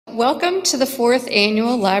Welcome to the 4th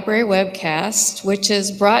Annual Library Webcast, which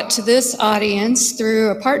is brought to this audience through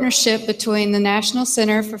a partnership between the National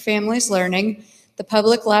Center for Families Learning, the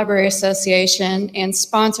Public Library Association, and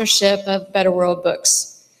sponsorship of Better World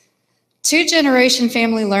Books. Two-generation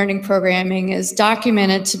family learning programming is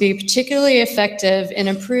documented to be particularly effective in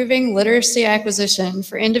improving literacy acquisition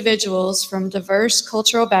for individuals from diverse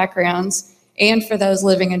cultural backgrounds and for those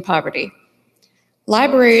living in poverty.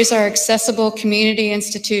 Libraries are accessible community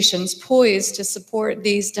institutions poised to support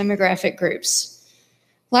these demographic groups.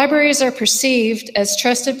 Libraries are perceived as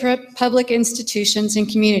trusted public institutions in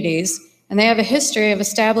communities, and they have a history of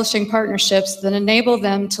establishing partnerships that enable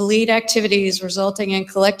them to lead activities resulting in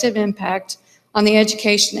collective impact on the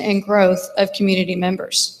education and growth of community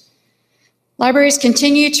members. Libraries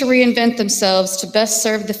continue to reinvent themselves to best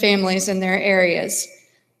serve the families in their areas.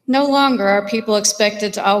 No longer are people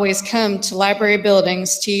expected to always come to library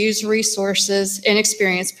buildings to use resources and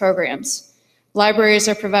experience programs. Libraries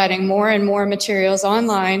are providing more and more materials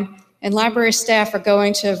online, and library staff are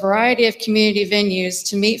going to a variety of community venues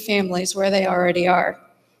to meet families where they already are.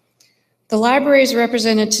 The libraries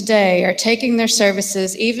represented today are taking their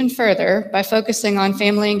services even further by focusing on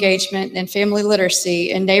family engagement and family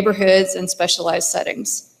literacy in neighborhoods and specialized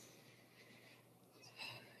settings.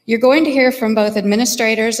 You're going to hear from both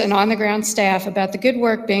administrators and on-the-ground staff about the good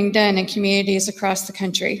work being done in communities across the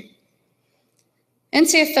country.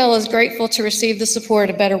 NCFL is grateful to receive the support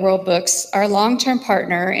of Better World Books, our long-term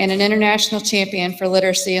partner and an international champion for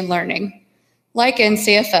literacy and learning. Like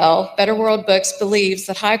NCFL, Better World Books believes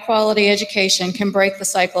that high-quality education can break the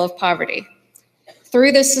cycle of poverty.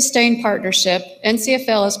 Through this sustained partnership,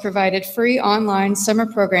 NCFL has provided free online summer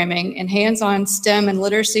programming and hands-on STEM and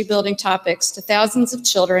literacy building topics to thousands of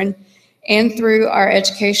children and through our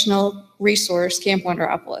educational resource, Camp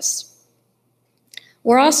Wonderopolis.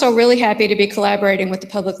 We're also really happy to be collaborating with the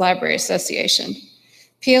Public Library Association.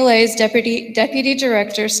 PLA's Deputy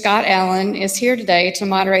Director, Scott Allen, is here today to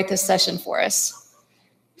moderate this session for us.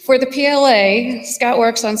 For the PLA, Scott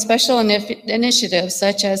works on special initiatives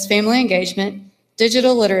such as family engagement,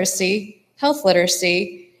 digital literacy, health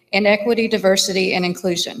literacy, and equity, diversity, and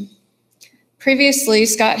inclusion. Previously,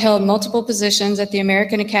 Scott held multiple positions at the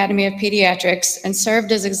American Academy of Pediatrics and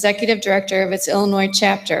served as executive director of its Illinois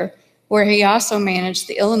chapter, where he also managed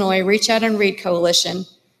the Illinois Reach Out and Read Coalition,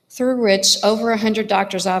 through which over 100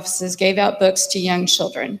 doctors' offices gave out books to young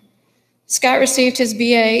children. Scott received his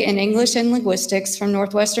BA in English and Linguistics from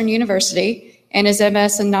Northwestern University and his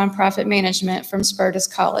MS in Nonprofit Management from Spartus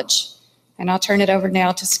College. And I'll turn it over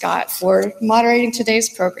now to Scott for moderating today's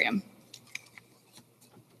program.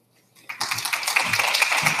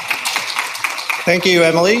 Thank you,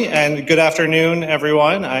 Emily, and good afternoon,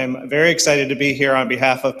 everyone. I'm very excited to be here on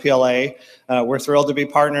behalf of PLA. We're thrilled to be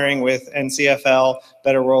partnering with NCFL,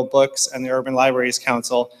 Better World Books, and the Urban Libraries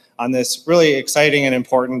Council on this really exciting and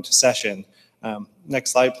important session. Next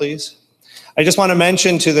slide, please. I just want to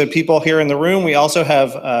mention to the people here in the room, we also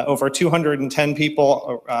have over 210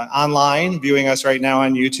 people online viewing us right now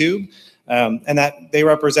on YouTube, and that they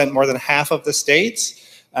represent more than half of the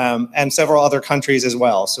states and several other countries as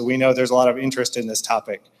well. So we know there's a lot of interest in this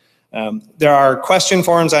topic. There are question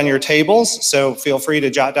forms on your tables, so feel free to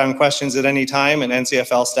jot down questions at any time, and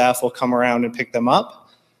NCFL staff will come around and pick them up.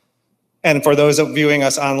 And for those viewing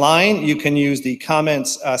us online, you can use the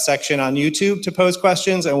comments section on YouTube to pose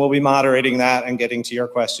questions, and we'll be moderating that and getting to your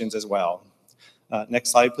questions as well.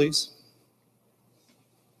 Next slide, please.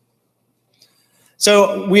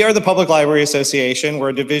 So we are the Public Library Association. We're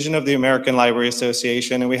a division of the American Library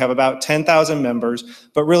Association, and we have about 10,000 members,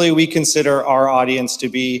 but really we consider our audience to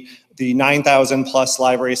be the 9,000 plus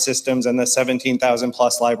library systems and the 17,000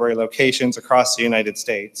 plus library locations across the United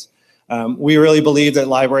States. We really believe that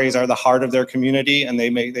libraries are the heart of their community, and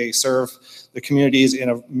they serve the communities in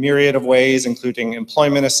a myriad of ways, including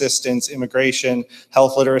employment assistance, immigration,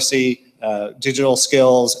 health literacy, digital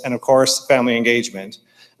skills, and of course, family engagement.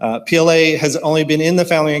 PLA has only been in the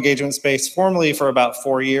family engagement space formally for about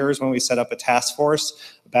 4 years when we set up a task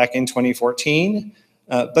force back in 2014.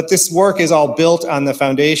 But this work is all built on the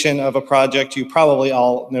foundation of a project you probably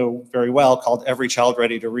all know very well called Every Child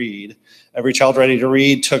Ready to Read. Every Child Ready to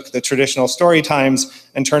Read took the traditional story times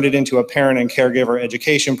and turned it into a parent and caregiver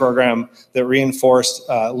education program that reinforced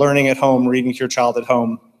learning at home, reading to your child at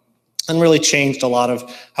home, and really changed a lot of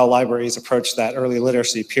how libraries approach that early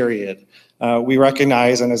literacy period. We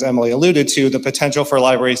recognize, and as Emily alluded to, the potential for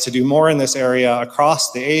libraries to do more in this area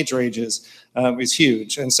across the age ranges is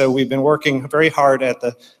huge. And so we've been working very hard at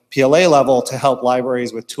the PLA level to help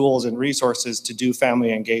libraries with tools and resources to do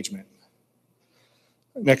family engagement.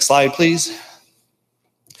 Next slide, please.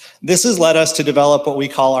 This has led us to develop what we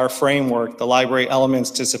call our framework, the library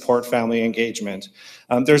elements to support family engagement.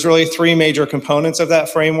 There's really three major components of that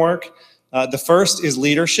framework. The first is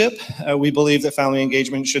leadership. We believe that family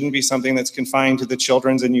engagement shouldn't be something that's confined to the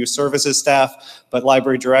children's and youth services staff, but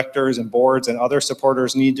library directors and boards and other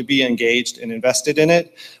supporters need to be engaged and invested in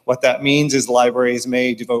it. What that means is libraries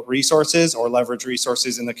may devote resources or leverage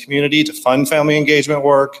resources in the community to fund family engagement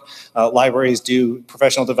work. Libraries do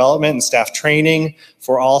professional development and staff training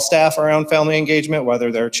for all staff around family engagement,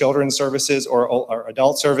 whether they're children's services or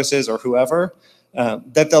adult services or whoever.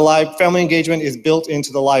 That the family engagement is built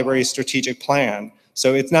into the library's strategic plan.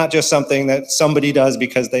 So it's not just something that somebody does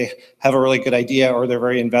because they have a really good idea or they're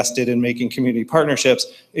very invested in making community partnerships.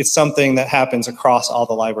 It's something that happens across all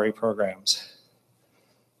the library programs.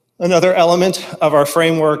 Another element of our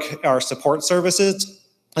framework are support services.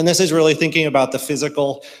 And this is really thinking about the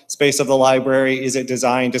physical space of the library. Is it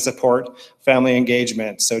designed to support family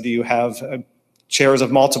engagement? So do you have chairs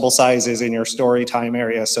of multiple sizes in your story time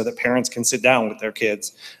area so that parents can sit down with their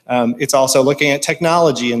kids? It's also looking at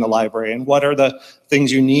technology in the library and what are the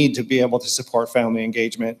things you need to be able to support family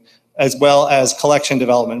engagement, as well as collection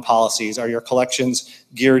development policies. Are your collections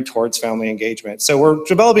geared towards family engagement? So we're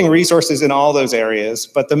developing resources in all those areas,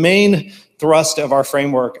 but the main thrust of our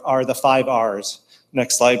framework are the 5 R's.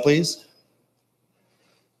 Next slide, please.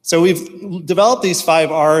 So we've developed these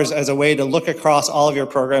 5 R's as a way to look across all of your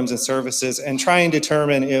programs and services and try and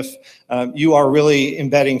determine if you are really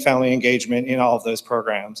embedding family engagement in all of those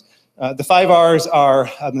programs. The 5 R's are,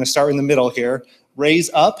 I'm going to start in the middle here, raise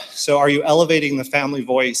up. So are you elevating the family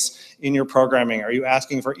voice in your programming? Are you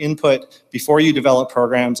asking for input before you develop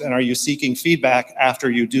programs, and are you seeking feedback after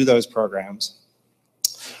you do those programs?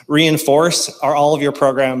 Reinforce, are all of your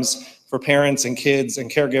programs for parents and kids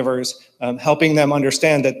and caregivers, helping them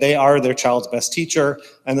understand that they are their child's best teacher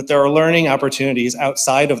and that there are learning opportunities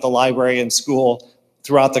outside of the library and school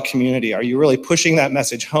throughout the community? Are you really pushing that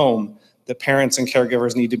message home that parents and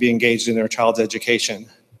caregivers need to be engaged in their child's education?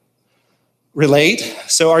 Relate,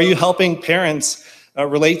 so are you helping parents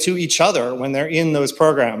relate to each other when they're in those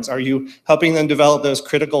programs? Are you helping them develop those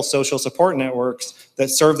critical social support networks that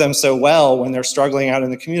serve them so well when they're struggling out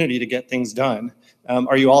in the community to get things done?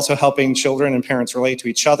 Are you also helping children and parents relate to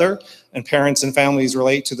each other, and parents and families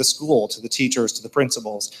relate to the school, to the teachers, to the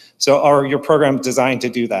principals? So are your programs designed to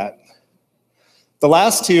do that? The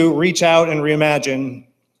last two, reach out and reimagine,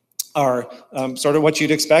 are sort of what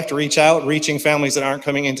you'd expect. Reach out, reaching families that aren't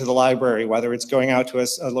coming into the library, whether it's going out to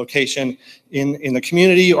a location in the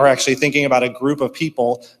community or actually thinking about a group of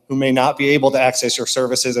people who may not be able to access your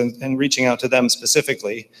services and reaching out to them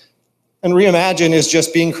specifically. And reimagine is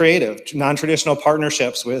just being creative, non-traditional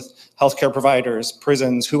partnerships with healthcare providers,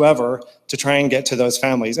 prisons, whoever, to try and get to those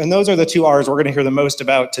families. And those are the 2 R's we're going to hear the most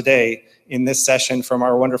about today in this session from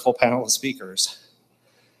our wonderful panel of speakers.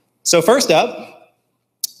 So first up,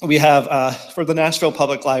 we have, for the Nashville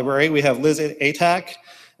Public Library, we have Liz Atack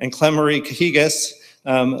and Clem-Marie Cahigas.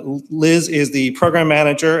 Liz is the program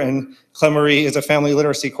manager and Clem-Marie is a family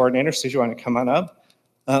literacy coordinator, so if you want to come on up.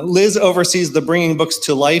 Liz oversees the Bringing Books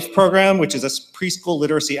to Life program, which is a preschool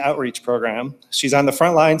literacy outreach program. She's on the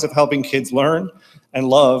front lines of helping kids learn and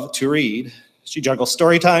love to read. She juggles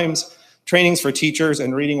story times, trainings for teachers,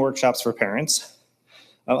 and reading workshops for parents.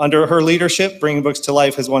 Under her leadership, Bringing Books to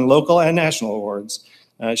Life has won local and national awards.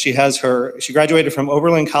 She graduated from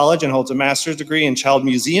Oberlin College and holds a master's degree in child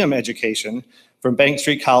museum education from Bank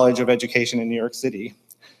Street College of Education in New York City.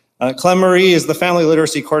 Clem-Marie is the family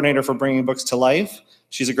literacy coordinator for Bringing Books to Life.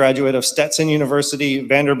 She's a graduate of Stetson University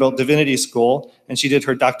Vanderbilt Divinity School, and she did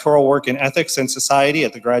her doctoral work in ethics and society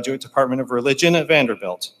at the Graduate Department of Religion at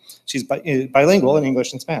Vanderbilt. She's bilingual in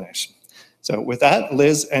English and Spanish. So with that,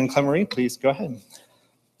 Liz and Clem-Marie, please go ahead.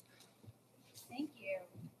 Thank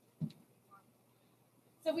you.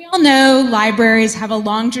 So we all know libraries have a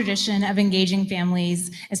long tradition of engaging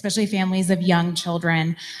families, especially families of young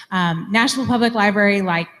children. Nashville Public Library,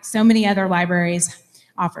 like so many other libraries,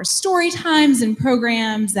 offers story times and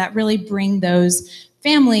programs that really bring those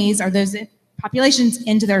families or those populations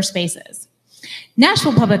into their spaces.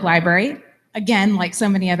 Nashville Public Library, again, like so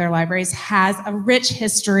many other libraries, has a rich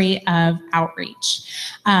history of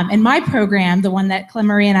outreach. And my program, the one that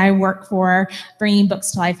Clem-Marie and I work for, Bringing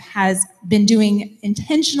Books to Life, has been doing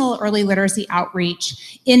intentional early literacy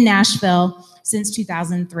outreach in Nashville since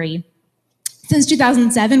 2003. Since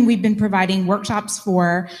 2007, we've been providing workshops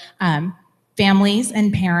for families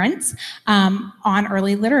and parents on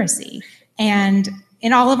early literacy. And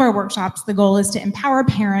in all of our workshops, the goal is to empower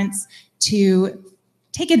parents to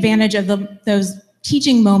take advantage of those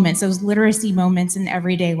teaching moments, those literacy moments in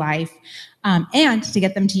everyday life, and to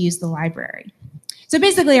get them to use the library. So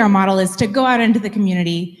basically our model is to go out into the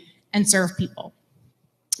community and serve people.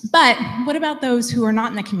 But what about those who are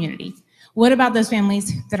not in the community? What about those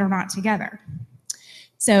families that are not together?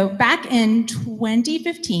 So back in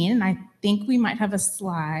 2015, and I think we might have a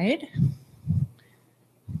slide.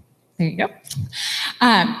 There you go.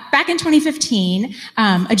 Back in 2015,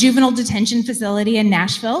 a juvenile detention facility in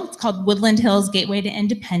Nashville, it's called Woodland Hills Gateway to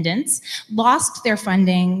Independence, lost their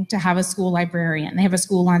funding to have a school librarian. They have a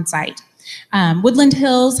school on site. Woodland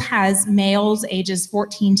Hills has males ages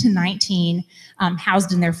 14 to 19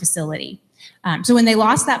 housed in their facility. So when they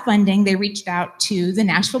lost that funding, they reached out to the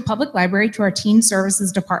Nashville Public Library, to our Teen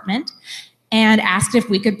Services Department, and asked if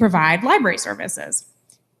we could provide library services.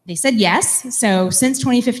 They said yes. So since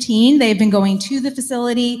 2015, they've been going to the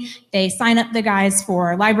facility. They sign up the guys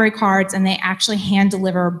for library cards, and they actually hand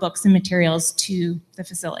deliver books and materials to the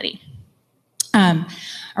facility.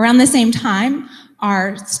 Around the same time,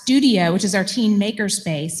 our studio, which is our teen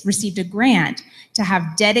makerspace, received a grant to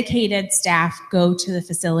have dedicated staff go to the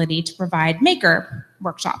facility to provide maker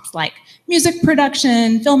workshops like music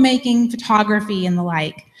production, filmmaking, photography, and the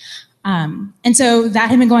like. And so that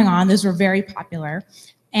had been going on. Those were very popular.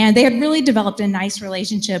 And they had really developed a nice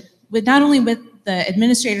relationship with not only with the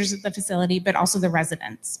administrators at the facility, but also the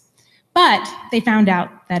residents. But they found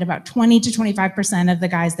out that about 20 to 25% of the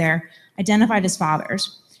guys there identified as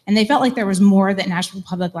fathers. And they felt like there was more that Nashville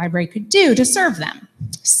Public Library could do to serve them.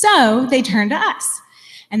 So they turned to us,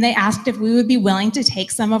 and they asked if we would be willing to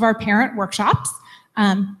take some of our parent workshops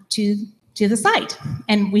to the site.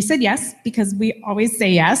 And we said yes, because we always say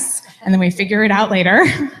yes, and then we figure it out later.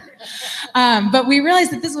 But we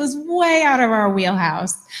realized that this was way out of our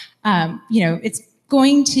wheelhouse. It's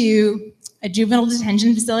going to a juvenile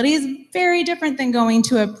detention facility is very different than going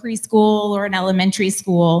to a preschool or an elementary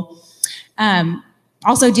school.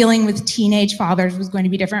 Also dealing with teenage fathers was going to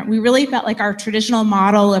be different. We really felt like our traditional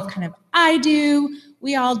model of kind of I do,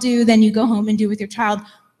 we all do, then you go home and do with your child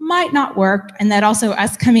might not work. And that also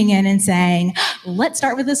us coming in and saying, let's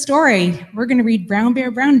start with a story. We're going to read Brown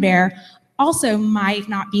Bear, also might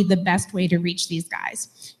not be the best way to reach these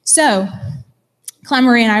guys. So Clem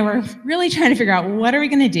Marie and I were really trying to figure out what are we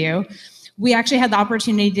going to do. We actually had the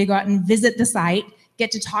opportunity to go out and visit the site, get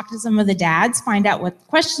to talk to some of the dads, find out what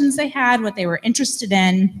questions they had, what they were interested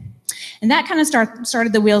in. And that kind of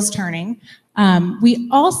started the wheels turning. We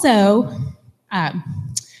also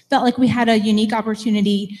felt like we had a unique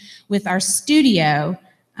opportunity with our studio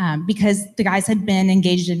because the guys had been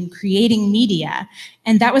engaged in creating media.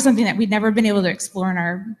 And that was something that we'd never been able to explore in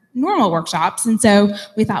our normal workshops. And so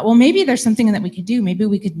we thought, well, maybe there's something that we could do. Maybe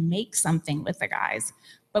we could make something with the guys,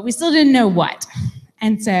 but we still didn't know what.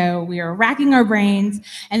 And so we were racking our brains.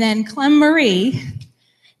 And then Clem Marie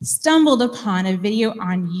stumbled upon a video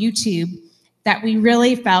on YouTube that we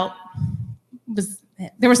really felt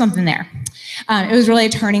there was something there. It was really a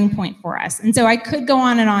turning point for us. And so I could go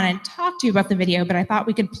on and talk to you about the video, but I thought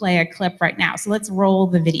we could play a clip right now. So let's roll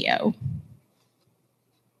the video.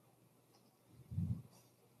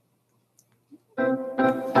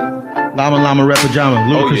 Llama Red Pajama.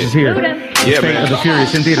 Ludacris is here. Yeah, State man. Of the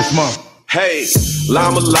Furious in theater tomorrow. Hey,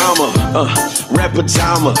 Llama Red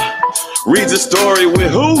Pajama. Reads a story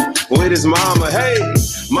with who? With his mama. Hey,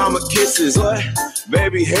 mama kisses, what?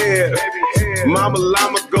 Baby hair. Mama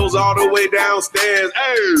Llama goes all the way downstairs.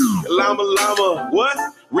 Hey, Llama, what?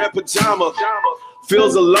 Red Pajama.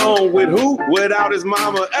 Feels alone with who? Without his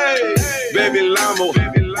mama. Hey, baby Llama,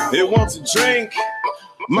 it wants a drink.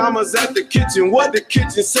 Mama's at the kitchen, what the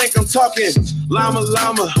kitchen sink? I'm talking Llama,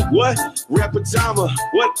 what? Red Pajama,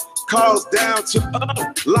 what? Calls down to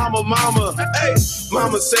Llama mama. Hey,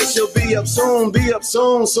 mama says she'll be up soon,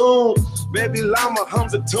 soon. Baby Llama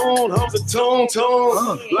hums a tune.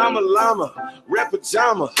 Llama, Red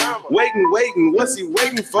Pajama. Waiting, what's he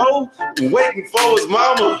waiting for? Waiting for his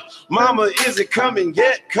mama. Mama isn't coming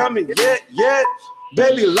yet.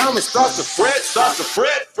 Baby Llama starts to fret.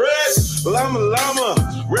 Llama,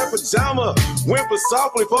 Red Pajama, whimper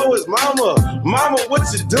softly for his mama. Mama, what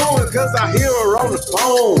you doing? Cause I hear her on the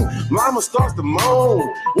phone. Mama starts to moan.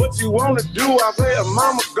 What you wanna do? I hear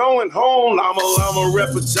mama going home. Llama,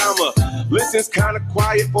 Red Pajama. Listens kinda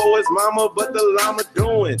quiet for his mama, but the llama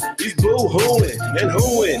doing. He's boo-hooing and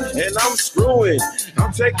hooing, and I'm screwing.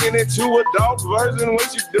 I'm taking it to adult version.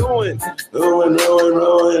 What you doing?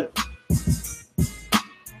 Hooing.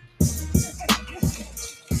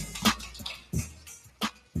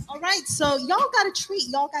 Right, so y'all got a treat.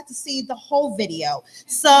 Y'all got to see the whole video.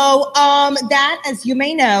 So that, as you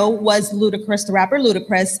may know, was Ludacris, the rapper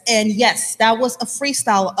Ludacris. And yes, that was a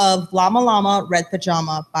freestyle of Llama Red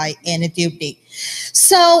Pajama by Anna Dubny.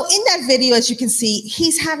 So in that video, as you can see,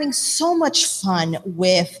 he's having so much fun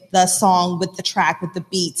with the song, with the track, with the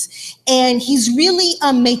beats, and he's really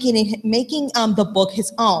making the book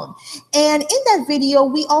his own. And in that video,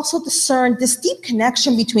 we also discern this deep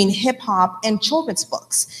connection between hip hop and children's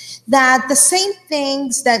books. That the same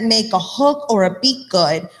things that make a hook or a beat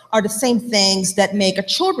good are the same things that make a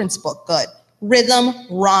children's book good: rhythm,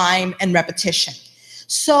 rhyme, and repetition.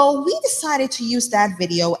 So we decided to use that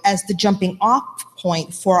video as the jumping off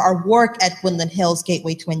point for our work at Woodland Hills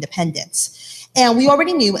Gateway to Independence. And we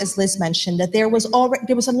already knew, as Liz mentioned, that there was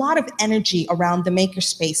a lot of energy around the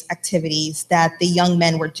makerspace activities that the young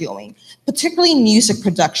men were doing, particularly music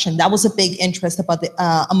production. That was a big interest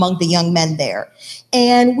among the young men there.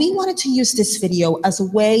 And we wanted to use this video as a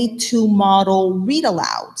way to model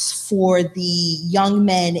read-alouds for the young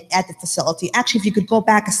men at the facility. Actually, if you could go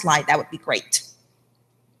back a slide, that would be great.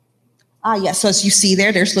 Yes, so as you see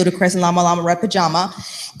there's Ludacris and Llama Llama Red Pajama.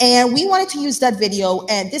 And we wanted to use that video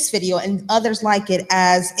and this video and others like it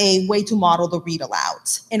as a way to model the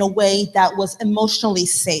read-alouds in a way that was emotionally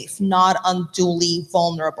safe, not unduly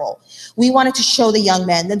vulnerable. We wanted to show the young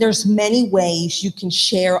men that there's many ways you can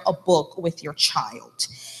share a book with your child.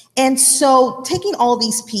 And so taking all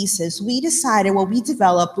these pieces, we decided what we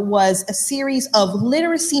developed was a series of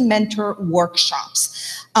literacy mentor workshops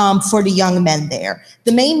for the young men there.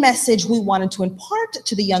 The main message we wanted to impart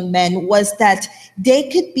to the young men was that they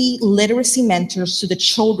could be literacy mentors to the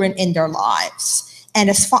children in their lives, and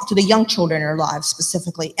to the young children in their lives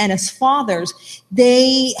specifically. And as fathers,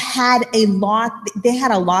 they had a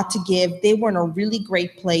lot to give. They were in a really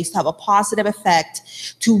great place to have a positive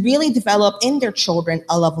effect, to really develop in their children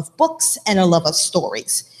a love of books and a love of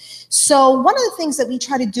stories. So one of the things that we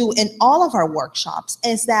try to do in all of our workshops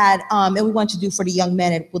is that, and we want to do for the young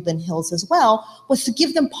men at Woodland Hills as well, was to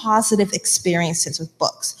give them positive experiences with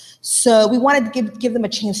books. So we wanted to give them a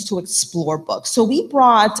chance to explore books. So we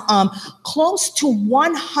brought close to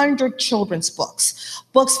 100 children's books.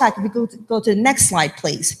 Books, in fact, if we go to the next slide,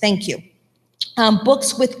 please. Thank you.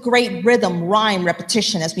 Books with great rhythm, rhyme,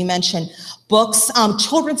 repetition, as we mentioned. Books,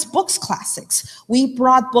 children's books classics. We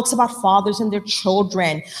brought books about fathers and their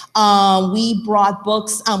children. We brought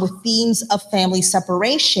books with themes of family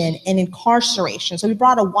separation and incarceration. So we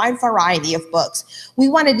brought a wide variety of books. We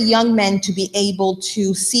wanted the young men to be able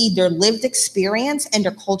to see their lived experience and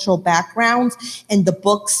their cultural backgrounds in the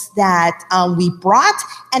books that we brought,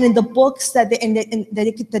 and in the books that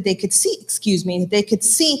they could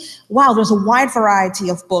see, wow, there's a wide variety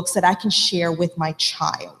of books that I can share with my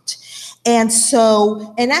child. And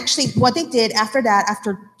so, and actually what they did after that,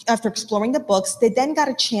 after exploring the books, they then got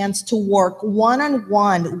a chance to work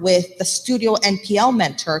one-on-one with the studio NPL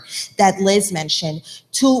mentor that Liz mentioned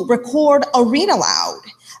to record a read aloud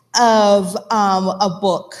of a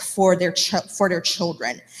book for their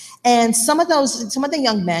children. And some of the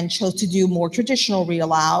young men chose to do more traditional read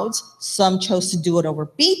alouds. Some chose to do it over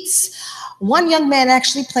beats. One young man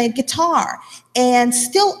actually played guitar, and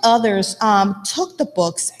still others took the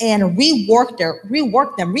books and reworked them,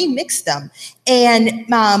 remixed them, and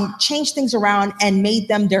changed things around and made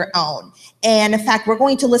them their own. And in fact, we're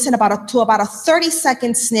going to listen to about a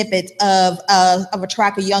 30-second snippet of a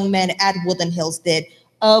track a young man at Woodland Hills did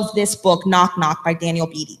of this book, Knock Knock by Daniel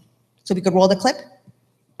Beatty. So we could roll the clip.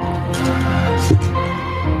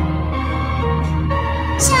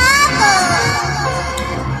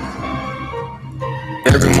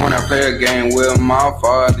 Every morning I play a game with my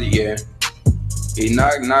father, yeah. He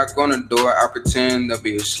knock knock on the door, I pretend to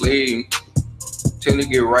be asleep till he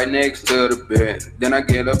get right next to the bed. Then I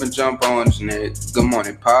get up and jump on his neck. Good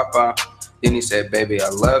morning, Papa. Then he said, baby, I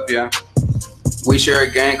love ya. We share a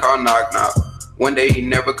game called Knock Knock. One day he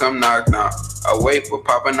never come knock knock. I wait, but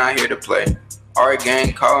Papa not here to play. Our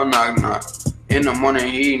game called Knock Knock. In the morning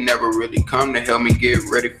he never really come to help me get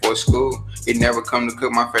ready for school. He never come to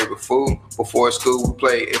cook my favorite food. Before school we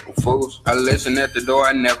play April Fools. I listen at the door,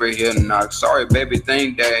 I never hear a knock. Sorry baby,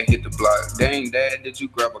 dang dad hit the block. Dang dad, did you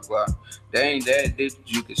grab a Glock? Dang dad, did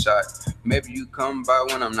you get shot? Maybe you come by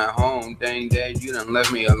when I'm not home. Dang dad, you done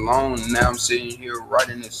left me alone. Now I'm sitting here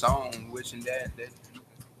writing this song, wishing that.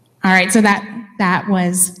 All right, so that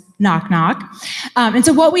was Knock Knock. And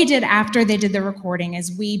so what we did after they did the recording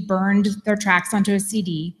is we burned their tracks onto a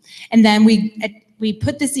CD, and then we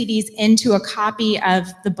put the CDs into a copy of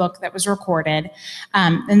the book that was recorded,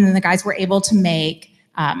 and then the guys were able to make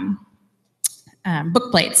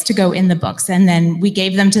book plates to go in the books, and then we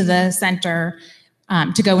gave them to the center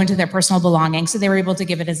to go into their personal belongings, so they were able to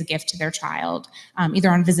give it as a gift to their child,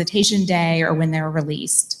 either on visitation day or when they were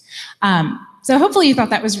released. So hopefully you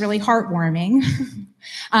thought that was really heartwarming.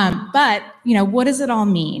 But, you know, what does it all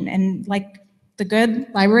mean? And like the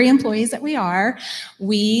good library employees that we are,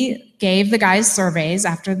 we gave the guys surveys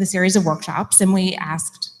after the series of workshops, and we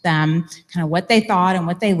asked them kind of what they thought and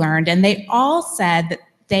what they learned, and they all said that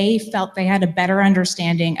they felt they had a better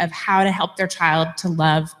understanding of how to help their child to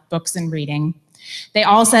love books and reading. They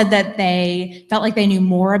all said that they felt like they knew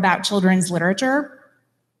more about children's literature.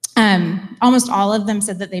 Almost all of them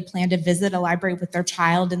said that they plan to visit a library with their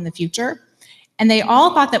child in the future. And they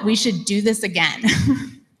all thought that we should do this again.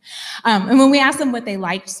 And when we asked them what they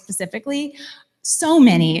liked specifically, so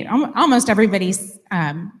many, almost everybody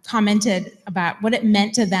commented about what it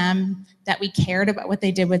meant to them that we cared about what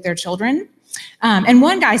they did with their children. And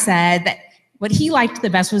one guy said that what he liked the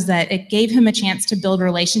best was that it gave him a chance to build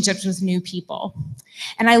relationships with new people.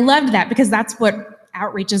 And I loved that because that's what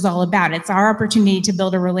outreach is all about. It's our opportunity to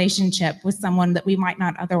build a relationship with someone that we might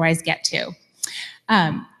not otherwise get to.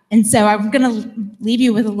 And so I'm gonna leave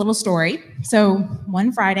you with a little story. So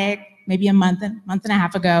one Friday, maybe a month and a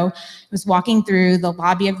half ago, I was walking through the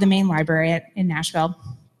lobby of the main library in Nashville,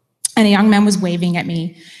 and a young man was waving at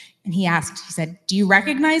me, and he said, "Do you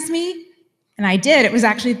recognize me?" And I did. It was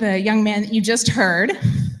actually the young man that you just heard.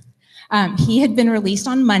 He had been released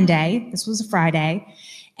on Monday. This was a Friday.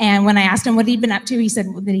 And when I asked him what he'd been up to, he said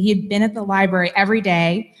that he had been at the library every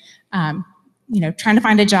day, trying to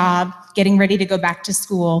find a job, getting ready to go back to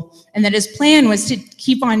school, and that his plan was to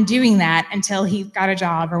keep on doing that until he got a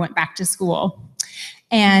job or went back to school.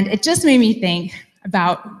 And it just made me think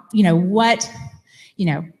about,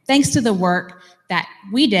 thanks to the work that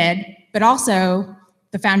we did, but also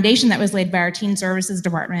the foundation that was laid by our Teen Services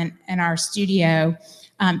Department and our studio,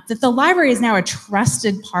 that the library is now a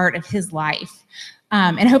trusted part of his life.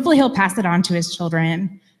 And hopefully he'll pass it on to his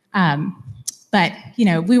children. But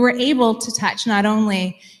we were able to touch not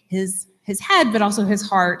only his head, but also his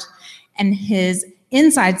heart and his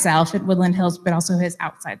inside self at Woodland Hills, but also his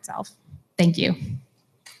outside self. Thank you.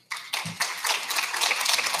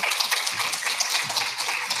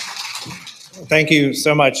 Thank you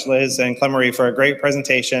so much, Liz and Clemery, for a great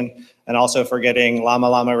presentation, and also for getting Llama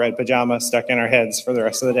Llama Red Pajama stuck in our heads for the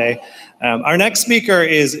rest of the day. Our next speaker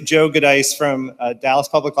is Jo Gadice from Dallas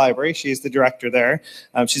Public Library. She's the director there.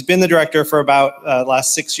 She's been the director for about the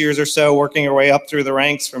last 6 years or so, working her way up through the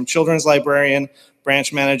ranks from children's librarian,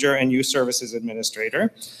 branch manager, and youth services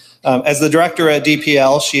administrator. As the director at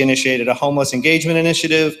DPL, she initiated a homeless engagement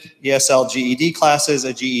initiative, ESL GED classes,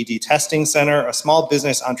 a GED testing center, a small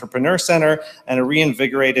business entrepreneur center, and a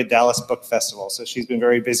reinvigorated Dallas Book Festival. So she's been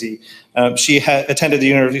very busy. She attended the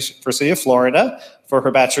University of Florida for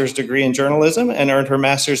her bachelor's degree in journalism and earned her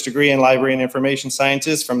master's degree in library and information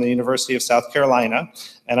sciences from the University of South Carolina.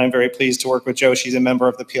 And I'm very pleased to work with Jo. She's a member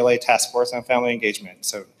of the PLA Task Force on Family Engagement.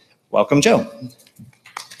 So welcome, Jo.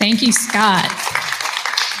 Thank you, Scott.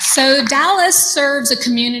 So Dallas serves a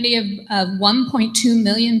community of 1.2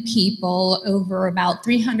 million people over about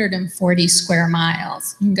 340 square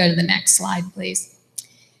miles. You can go to the next slide, please.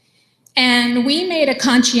 And we made a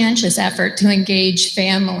conscientious effort to engage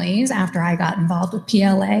families after I got involved with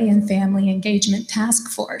PLA and Family Engagement Task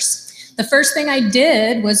Force. The first thing I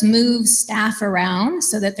did was move staff around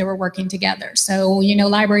so that they were working together. So,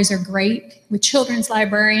 libraries are great with children's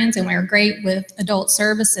librarians and we're great with adult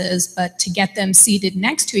services, but to get them seated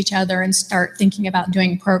next to each other and start thinking about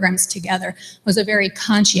doing programs together was a very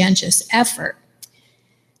conscientious effort.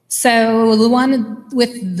 So the one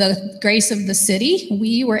with the grace of the city,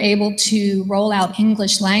 we were able to roll out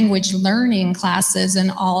English language learning classes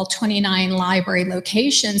in all 29 library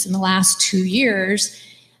locations in the last 2 years.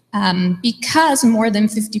 Because more than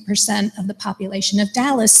 50% of the population of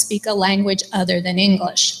Dallas speak a language other than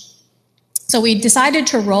English. So we decided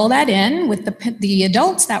to roll that in with the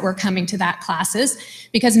adults that were coming to that classes,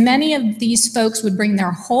 because many of these folks would bring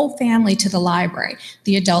their whole family to the library.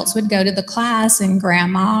 The adults would go to the class and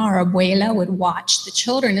grandma or abuela would watch the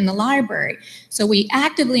children in the library. So we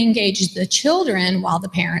actively engaged the children while the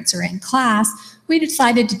parents are in class. We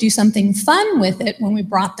decided to do something fun with it when we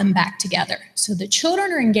brought them back together. So the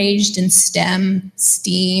children are engaged in STEM,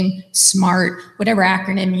 STEAM, SMART, whatever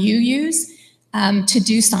acronym you use, to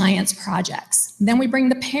do science projects. Then we bring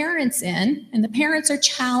the parents in, and the parents are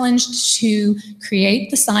challenged to create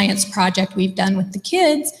the science project we've done with the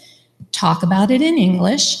kids, talk about it in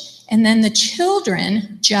English, and then the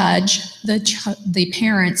children judge the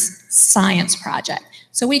parents' science project.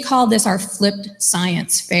 So we call this our flipped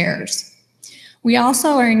science fairs. We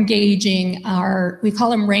also are engaging we call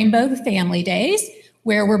them Rainbow Family Days,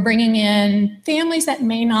 where we're bringing in families that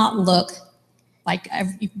may not look like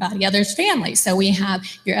everybody else's family. So we have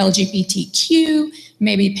your LGBTQ,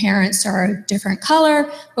 maybe parents are a different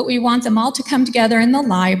color, but we want them all to come together in the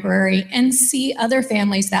library and see other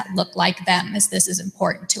families that look like them, as this is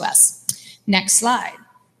important to us. Next slide.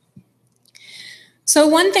 So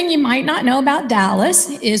one thing you might not know about Dallas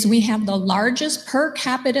is we have the largest per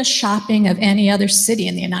capita shopping of any other city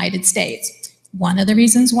in the United States. One of the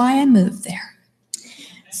reasons why I moved there.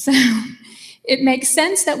 So it makes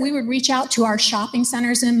sense that we would reach out to our shopping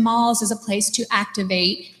centers and malls as a place to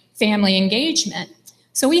activate family engagement.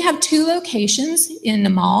 So we have 2 locations in the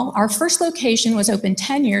mall. Our first location was opened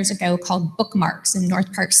 10 years ago called Bookmarks in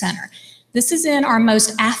North Park Center. This is in our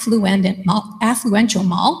most affluential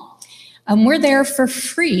mall. We're there for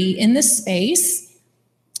free in this space.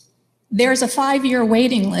 There's a 5-year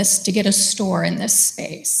waiting list to get a store in this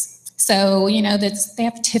space. So, you know, they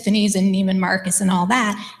have Tiffany's and Neiman Marcus and all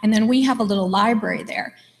that, and then we have a little library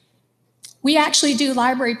there. We actually do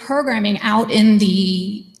library programming out in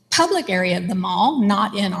the public area of the mall,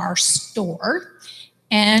 not in our store.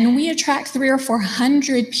 And we attract 300 or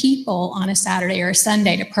 400 people on a Saturday or a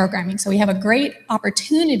Sunday to programming. So we have a great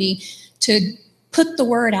opportunity to put the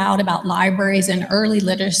word out about libraries and early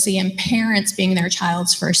literacy and parents being their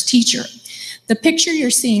child's first teacher. The picture you're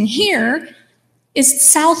seeing here is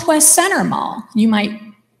Southwest Center Mall. You might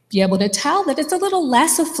be able to tell that it's a little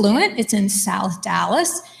less affluent. It's in South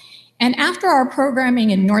Dallas. And after our programming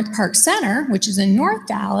in North Park Center, which is in North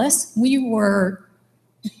Dallas, we were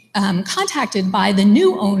contacted by the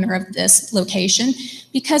new owner of this location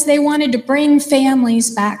because they wanted to bring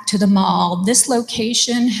families back to the mall. This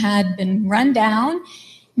location had been run down,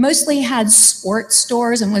 mostly had sports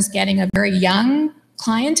stores and was getting a very young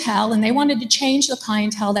clientele, and they wanted to change the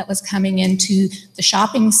clientele that was coming into the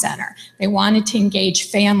shopping center. They wanted to engage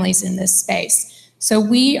families in this space. So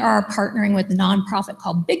we are partnering with a nonprofit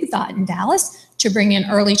called Big Thought in Dallas to bring in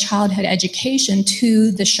early childhood education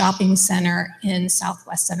to the shopping center in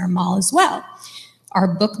Southwest Center Mall as well. Our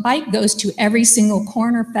book bite goes to every single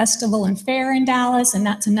corner, festival, and fair in Dallas, and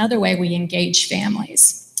that's another way we engage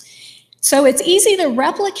families. So it's easy to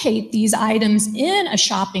replicate these items in a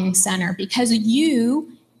shopping center because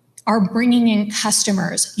you are bringing in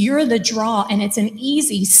customers. You're the draw, and it's an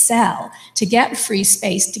easy sell to get free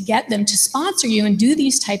space, to get them to sponsor you and do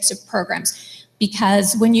these types of programs.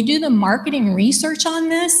 Because when you do the marketing research on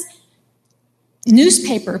this,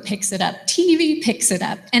 newspaper picks it up, TV picks it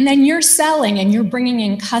up, and then you're selling and you're bringing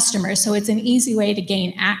in customers. So it's an easy way to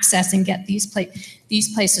gain access and get these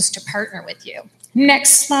places to partner with you.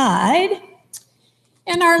 Next slide.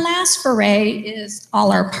 And our last foray is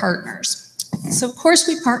all our partners. So of course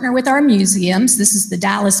we partner with our museums. This is the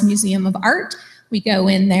Dallas Museum of Art. We go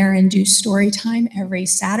in there and do story time every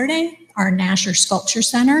Saturday. Our Nasher Sculpture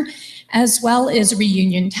Center, as well as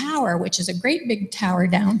Reunion Tower, which is a great big tower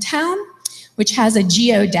downtown, which has a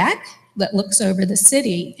geodeck that looks over the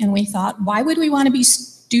city. And we thought, why would we want to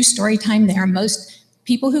do story time there? Most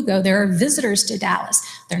people who go there are visitors to Dallas.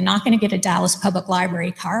 They're not going to get a Dallas Public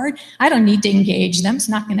Library card. I don't need to engage them. It's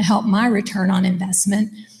not going to help my return on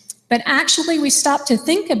investment. But actually, we stopped to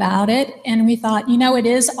think about it, and we thought, you know, it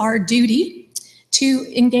is our duty to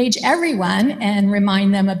engage everyone and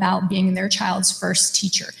remind them about being their child's first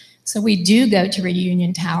teacher. So we do go to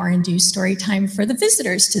Reunion Tower and do story time for the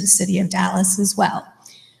visitors to the city of Dallas as well.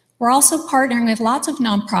 We're also partnering with lots of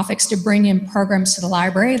nonprofits to bring in programs to the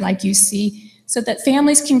library, like you see, so that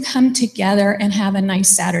families can come together and have a nice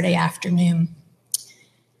Saturday afternoon.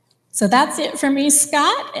 So that's it for me,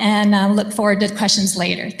 Scott, and I look forward to questions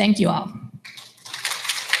later. Thank you all.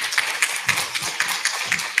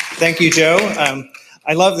 Thank you, Joe.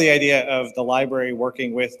 I love the idea of the library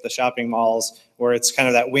working with the shopping malls, where it's kind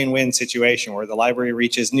of that win-win situation where the library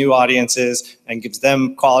reaches new audiences and gives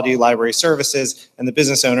them quality library services, and the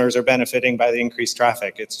business owners are benefiting by the increased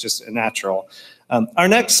traffic. It's just natural. Our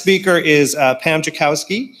next speaker is Pam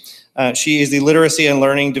Jakowski. She is the Literacy and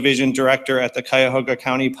Learning Division Director at the Cuyahoga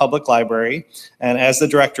County Public Library. And as the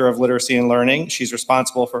Director of Literacy and Learning, she's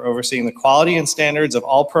responsible for overseeing the quality and standards of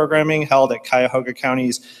all programming held at Cuyahoga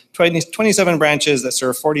County's 27 branches that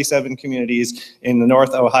serve 47 communities in the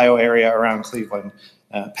North Ohio area around Cleveland.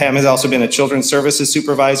 Pam has also been a Children's Services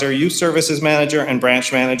Supervisor, Youth Services Manager, and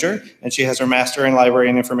Branch Manager, and she has her Master in Library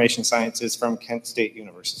and Information Sciences from Kent State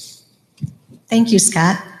University. Thank you,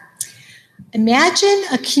 Scott. Imagine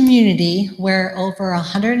a community where over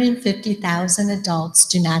 150,000 adults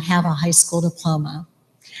do not have a high school diploma,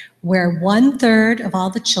 where 1/3 of all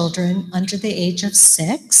the children under the age of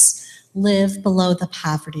 6 live below the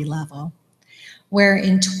poverty level, where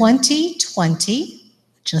in 2020,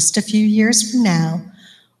 just a few years from now,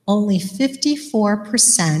 only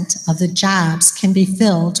 54% of the jobs can be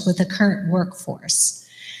filled with the current workforce.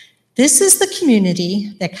 This is the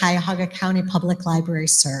community that Cuyahoga County Public Library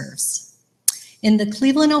serves. In the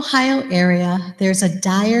Cleveland, Ohio area, there's a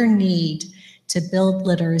dire need to build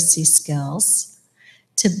literacy skills,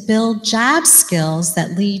 to build job skills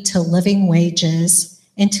that lead to living wages,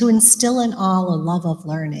 and to instill in all a love of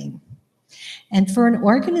learning. And for an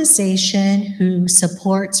organization who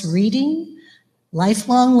supports reading,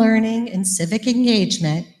 lifelong learning, and civic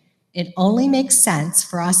engagement, it only makes sense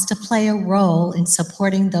for us to play a role in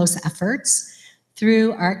supporting those efforts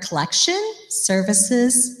through our collection,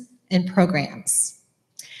 services, and programs.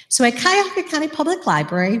 So at Cuyahoga County Public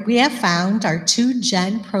Library, we have found our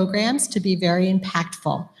 2-Gen programs to be very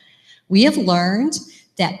impactful. We have learned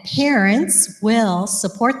that parents will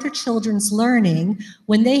support their children's learning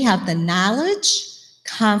when they have the knowledge,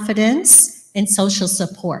 confidence, and social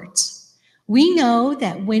support. We know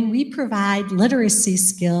that when we provide literacy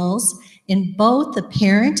skills in both the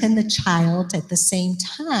parent and the child at the same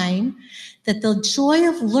time, that the joy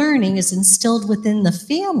of learning is instilled within the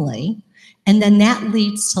family, and then that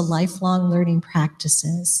leads to lifelong learning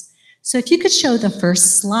practices. So if you could show the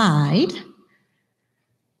first slide.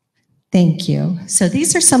 Thank you. So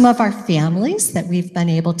these are some of our families that we've been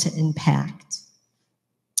able to impact.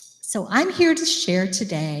 So I'm here to share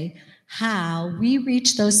today how we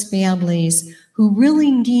reach those families who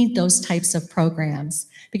really need those types of programs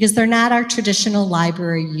because they're not our traditional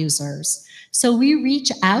library users. So we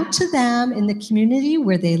reach out to them in the community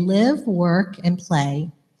where they live, work, and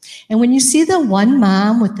play. And when you see the one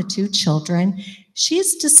mom with the 2 children,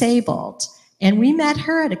 she's disabled, and we met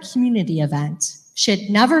her at a community event. She had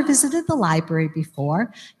never visited the library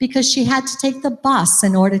before because she had to take the bus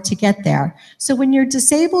in order to get there. So when you're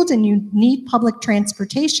disabled and you need public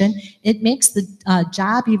transportation, it makes the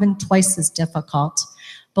job even twice as difficult.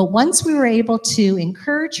 But once we were able to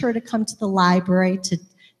encourage her to come to the library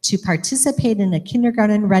to participate in a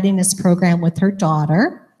kindergarten readiness program with her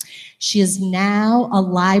daughter, she is now a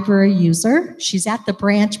library user. She's at the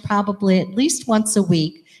branch probably at least once a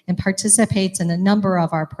week and participates in a number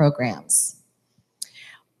of our programs.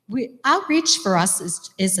 Outreach for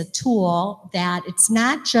us is a tool that it's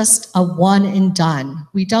not just a one and done.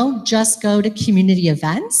 We don't just go to community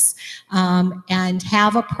events and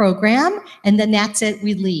have a program and then that's it,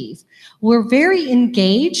 we leave. We're very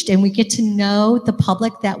engaged and we get to know the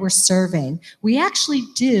public that we're serving. We actually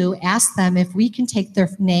do ask them if we can take their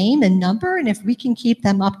name and number and if we can keep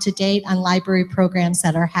them up to date on library programs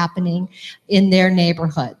that are happening in their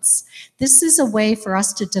neighborhoods. This is a way for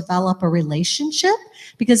us to develop a relationship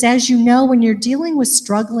because as you know, when you're dealing with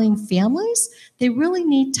struggling families, they really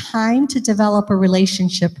need time to develop a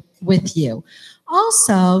relationship with you.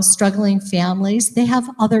 Also, struggling families, they have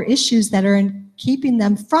other issues that are keeping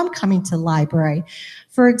them from coming to the library.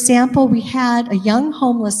 For example, we had a young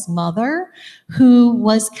homeless mother who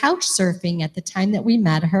was couch surfing at the time that we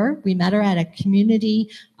met her. We met her at a community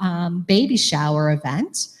baby shower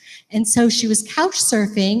event. And so she was couch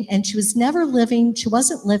surfing and she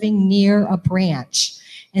wasn't living near a branch.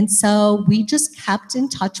 And so we just kept in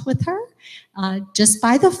touch with her just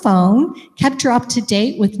by the phone, kept her up to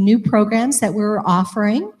date with new programs that we were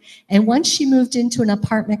offering. And once she moved into an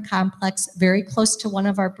apartment complex very close to one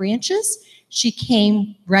of our branches, she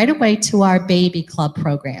came right away to our baby club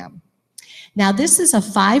program. Now this is a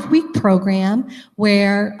 5-week program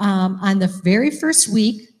where on the very first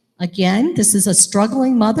week, again, this is a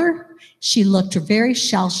struggling mother. She looked very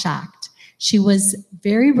shell-shocked. She was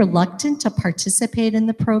very reluctant to participate in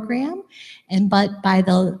the program. But by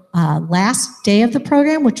the last day of the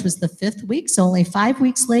program, which was the 5th week, so only 5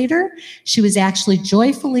 weeks later, she was actually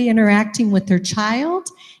joyfully interacting with her child,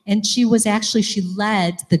 and she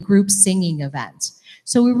led the group singing event.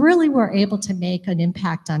 So we really were able to make an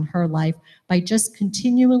impact on her life by just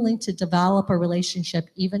continuing to develop a relationship,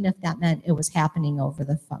 even if that meant it was happening over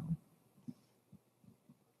the phone.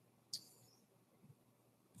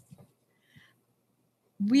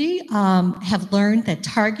 We have learned that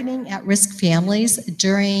targeting at-risk families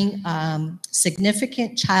during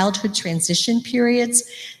significant childhood transition periods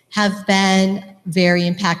have been very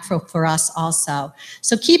impactful for us also.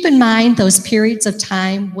 So keep in mind those periods of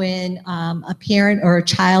time when a parent or a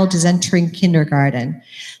child is entering kindergarten.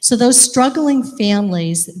 So those struggling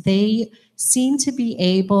families, they seem to be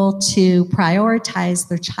able to prioritize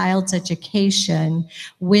their child's education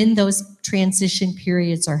when those transition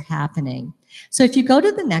periods are happening. So if you go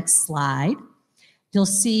to the next slide, you'll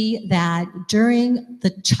see that during the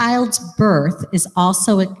child's birth is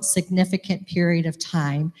also a significant period of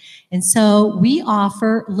time. And so we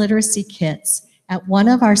offer literacy kits at one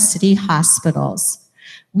of our city hospitals.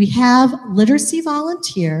 We have literacy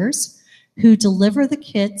volunteers who deliver the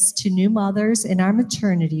kits to new mothers in our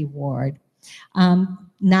maternity ward.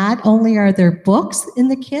 Not only are there books in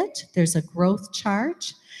the kit, there's a growth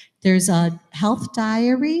chart, there's a health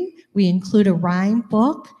diary, we include a rhyme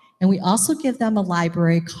book, and we also give them a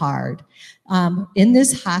library card. In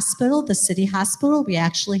this hospital, the city hospital, we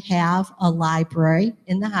actually have a library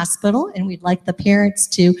in the hospital, and we'd like the parents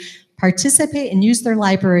to participate and use their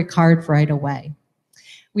library card right away.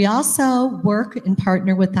 We also work and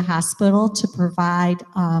partner with the hospital to provide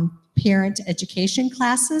parent education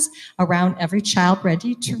classes around every child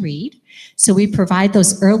ready to read. So we provide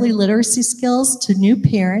those early literacy skills to new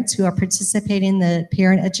parents who are participating in the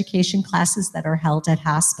parent education classes that are held at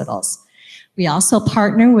hospitals. We also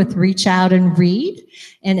partner with Reach Out and Read.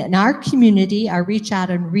 And in our community, our Reach Out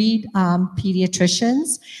and Read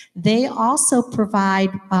pediatricians, they also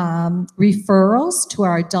provide referrals to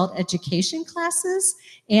our adult education classes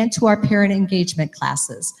and to our parent engagement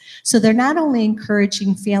classes. So they're not only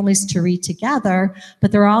encouraging families to read together,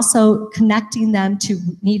 but they're also connecting them to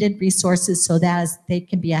needed resources so that they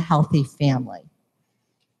can be a healthy family.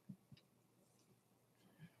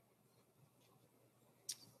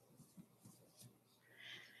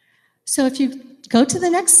 So if you go to the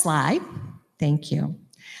next slide, thank you.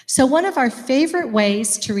 So one of our favorite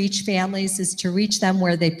ways to reach families is to reach them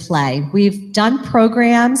where they play. We've done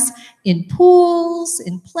programs in pools,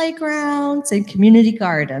 in playgrounds, in community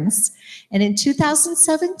gardens. And in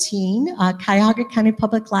 2017, Cuyahoga County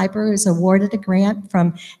Public Library was awarded a grant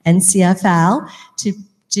from NCFL to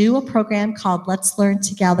do a program called Let's Learn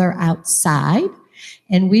Together Outside.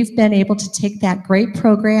 And we've been able to take that great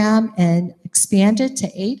program and expand it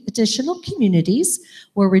to 8 additional communities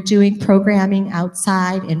where we're doing programming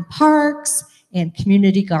outside in parks and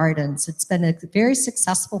community gardens. It's been a very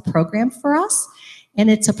successful program for us.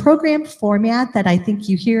 And it's a program format that I think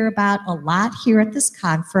you hear about a lot here at this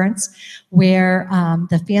conference, where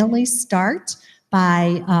the families start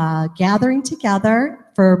by gathering together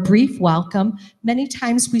for a brief welcome. Many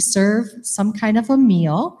times we serve some kind of a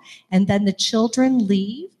meal, and then the children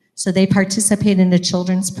leave, so they participate in a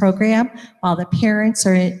children's program while the parents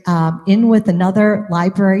are in with another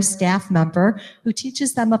library staff member who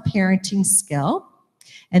teaches them a parenting skill.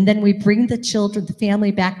 And then we bring the children, the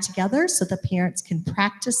family back together so the parents can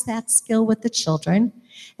practice that skill with the children.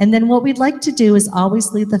 And then what we'd like to do is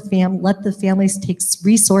always let the families take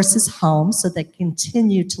resources home so they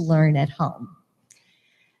continue to learn at home.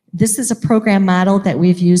 This is a program model that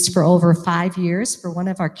we've used for over 5 years for one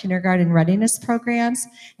of our kindergarten readiness programs,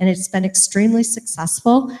 and it's been extremely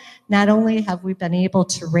successful. Not only have we been able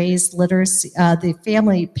to raise literacy, the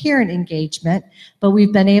family parent engagement, but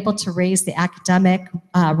we've been able to raise the academic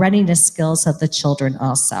readiness skills of the children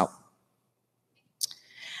also.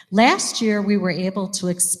 Last year, we were able to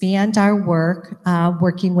expand our work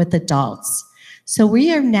working with adults. So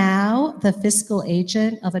we are now the fiscal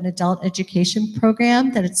agent of an adult education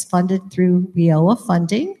program that is funded through WIOA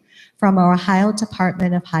funding from our Ohio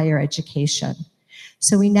Department of Higher Education.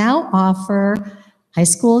 So we now offer high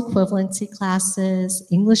school equivalency classes,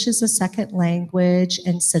 English as a second language,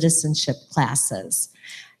 and citizenship classes.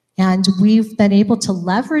 And we've been able to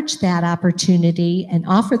leverage that opportunity and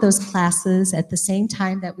offer those classes at the same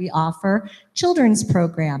time that we offer children's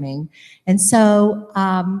programming. And so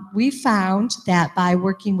we found that by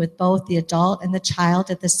working with both the adult and the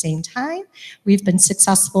child at the same time, we've been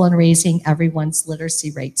successful in raising everyone's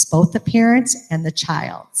literacy rates, both the parents and the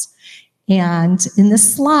child's. And in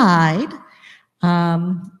this slide,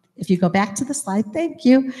 if you go back to the slide, thank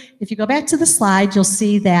you. If you go back to the slide, you'll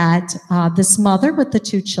see that this mother with the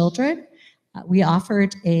 2 children, we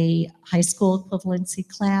offered a high school equivalency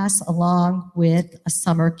class along with a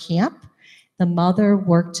summer camp. The mother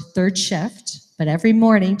worked 3rd shift, but every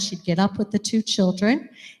morning she'd get up with the 2 children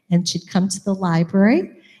and she'd come to the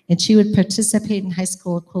library and she would participate in high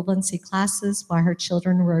school equivalency classes while her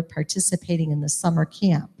children were participating in the summer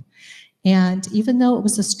camp. And even though it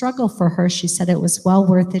was a struggle for her, she said it was well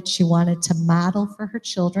worth it. She wanted to model for her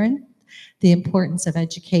children the importance of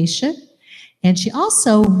education. And she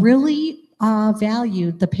also really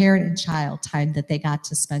valued the parent and child time that they got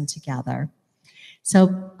to spend together. So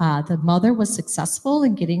the mother was successful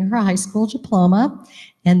in getting her high school diploma,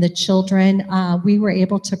 and the children, we were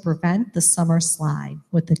able to prevent the summer slide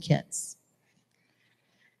with the kids.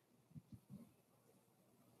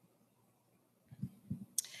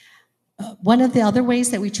 One of the other ways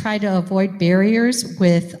that we try to avoid barriers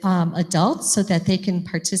with adults so that they can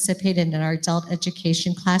participate in our adult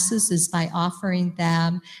education classes is by offering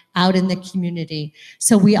them out in the community.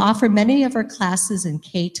 So we offer many of our classes in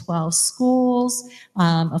K-12 schools.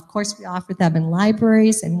 Of course, we offer them in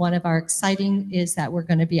libraries, and one of our exciting is that we're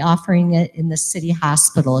going to be offering it in the city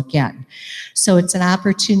hospital again. So it's an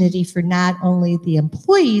opportunity for not only the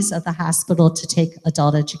employees of the hospital to take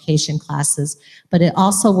adult education classes, but it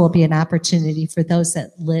also will be an opportunity for those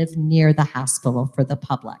that live near the hospital for the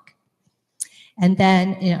public. And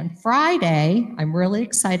then on Friday, I'm really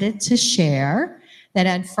excited to share that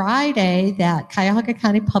on Friday, that Cuyahoga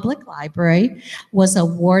County Public Library was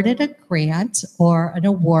awarded a grant or an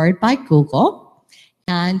award by Google.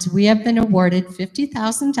 And we have been awarded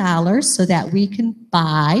 $50,000 so that we can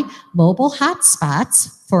buy mobile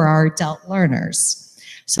hotspots for our adult learners.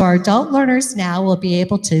 So our adult learners now will be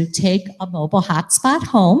able to take a mobile hotspot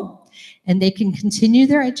home, and they can continue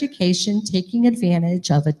their education taking advantage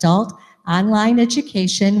of adult online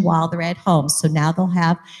education while they're at home. So now they'll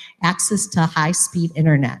have access to high-speed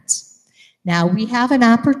internet. Now we have an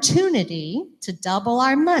opportunity to double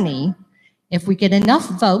our money if we get enough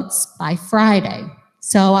votes by Friday.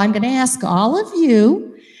 So I'm going to ask all of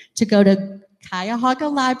you to go to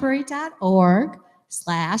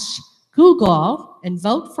cuyahoga-library.org/Google and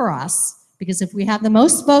vote for us, because if we have the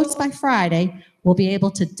most votes by Friday, we'll be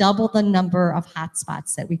able to double the number of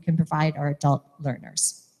hotspots that we can provide our adult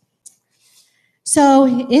learners. So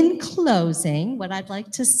in closing, what I'd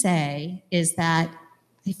like to say is that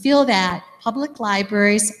I feel that public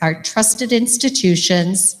libraries are trusted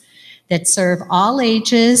institutions that serve all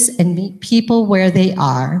ages and meet people where they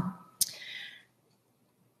are,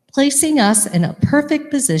 placing us in a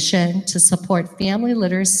perfect position to support family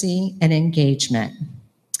literacy and engagement.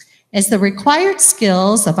 As the required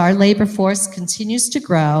skills of our labor force continues to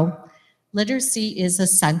grow, literacy is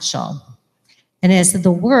essential. And as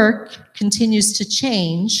the work continues to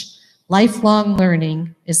change, lifelong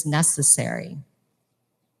learning is necessary.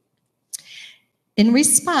 In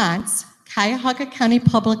response, Cuyahoga County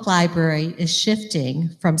Public Library is shifting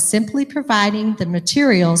from simply providing the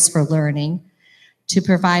materials for learning to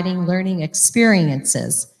providing learning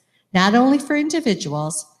experiences, not only for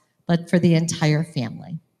individuals, but for the entire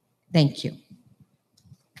family. Thank you.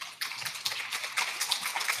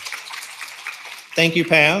 Thank you,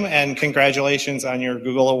 Pam, and congratulations on your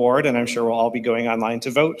Google Award, and I'm sure we'll all be going online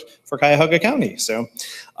to vote for Cuyahoga County. So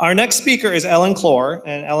our next speaker is Ellen Clore,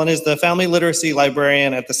 and Ellen is the Family Literacy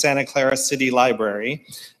Librarian at the Santa Clara City Library.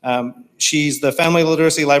 She's the Family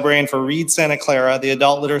Literacy Librarian for Read Santa Clara, the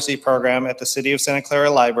adult literacy program at the City of Santa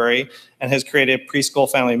Clara Library, and has created preschool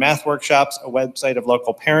family math workshops, a website of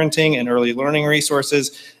local parenting and early learning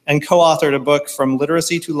resources, and co-authored a book, From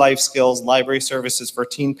Literacy to Life Skills, Library Services for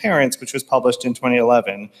Teen Parents, which was published in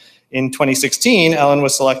 2011. In 2016, Ellen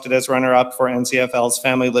was selected as runner-up for NCFL's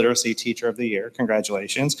Family Literacy Teacher of the Year.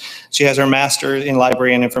 Congratulations. She has her master's in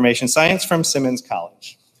Library and Information Science from Simmons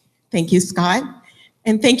College. Thank you, Scott.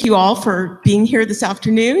 And thank you all for being here this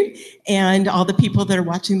afternoon, and all the people that are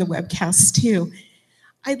watching the webcast too.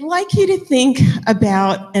 I'd like you to think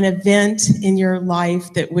about an event in your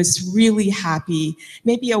life that was really happy,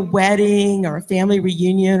 maybe a wedding or a family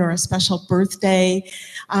reunion or a special birthday,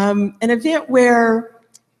 an event where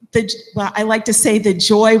I like to say the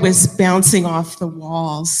joy was bouncing off the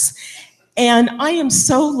walls. And I am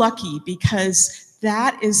so lucky because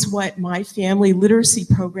that is what my family literacy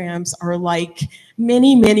programs are like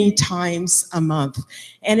many, many times a month.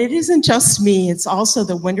 And it isn't just me, it's also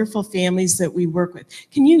the wonderful families that we work with.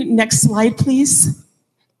 Can you, next slide, please?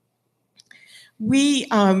 We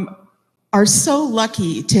are so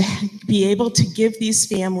lucky to be able to give these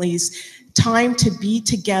families time to be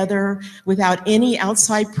together without any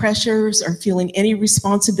outside pressures or feeling any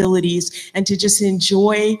responsibilities, and to just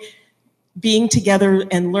enjoy being together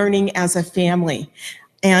and learning as a family.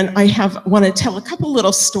 And I want to tell a couple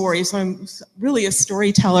little stories. I'm really a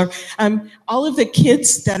storyteller. All of the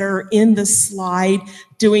kids that are in the slide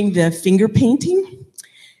doing the finger painting,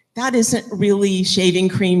 that isn't really shaving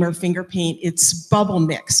cream or finger paint, it's bubble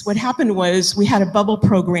mix. What happened was we had a bubble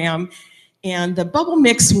program, and the bubble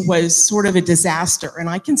mix was sort of a disaster. And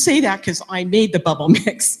I can say that because I made the bubble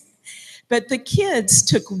mix. But the kids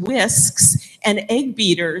took whisks and egg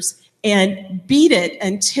beaters and beat it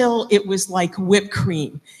until it was like whipped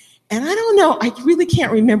cream. And I don't know, I really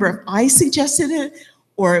can't remember if I suggested it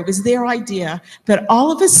or it was their idea, but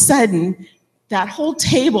all of a sudden, that whole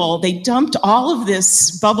table, they dumped all of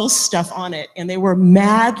this bubble stuff on it, and they were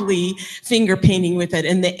madly finger painting with it,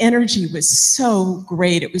 and the energy was so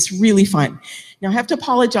great. It was really fun. Now I have to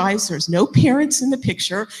apologize, there's no parents in the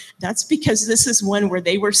picture. That's because this is one where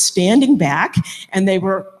they were standing back and they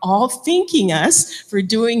were all thanking us for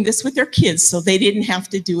doing this with their kids so they didn't have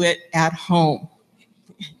to do it at home.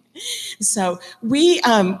 So we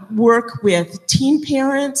work with teen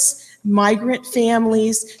parents, migrant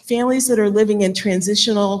families, families that are living in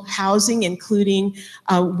transitional housing, including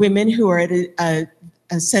women who are at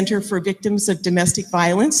a center for victims of domestic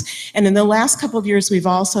violence. And in the last couple of years, we've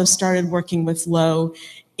also started working with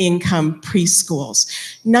low-income preschools.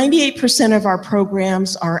 98% of our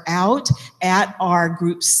programs are out at our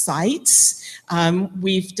group sites.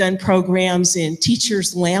 We've done programs in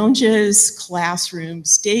teachers' lounges,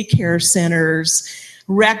 classrooms, daycare centers,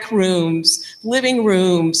 rec rooms, living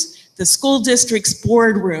rooms, the school district's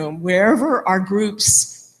boardroom. Wherever our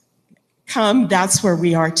groups come, that's where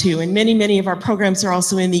we are too. And many, many of our programs are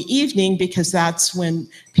also in the evening because that's when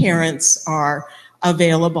parents are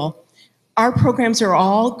available. Our programs are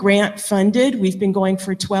all grant funded. We've been going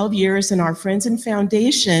for 12 years, and our Friends and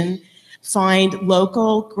Foundation find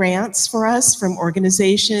local grants for us from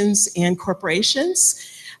organizations and corporations,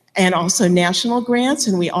 and also national grants,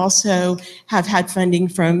 and we also have had funding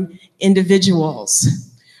from individuals.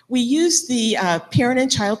 We use the parent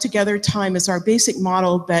and child together time as our basic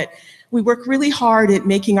model, but we work really hard at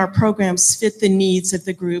making our programs fit the needs of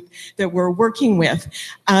the group that we're working with.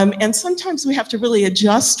 And sometimes we have to really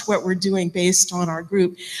adjust what we're doing based on our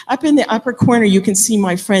group. Up in the upper corner, you can see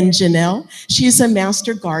my friend Janelle. She's a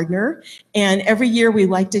master gardener, and every year we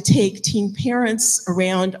like to take teen parents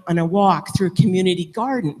around on a walk through a community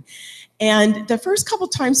garden. And the first couple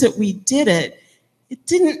times that we did it, it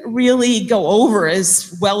didn't really go over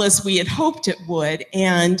as well as we had hoped it would.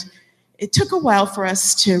 And it took a while for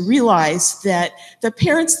us to realize that the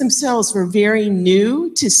parents themselves were very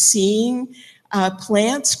new to seeing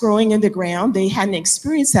plants growing in the ground. They hadn't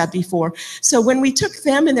experienced that before. So when we took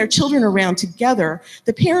them and their children around together,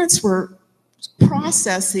 the parents were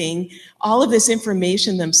processing all of this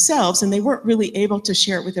information themselves, and they weren't really able to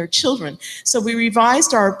share it with their children. So we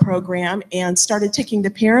revised our program and started taking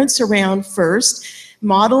the parents around first,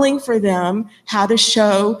 modeling for them how to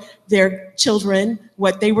show their children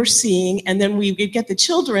what they were seeing, and then we would get the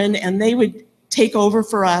children and they would take over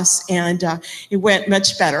for us, and it went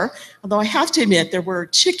much better. Although I have to admit, there were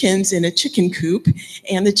chickens in a chicken coop,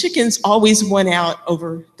 and the chickens always won out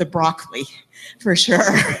over the broccoli, for sure.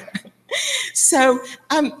 So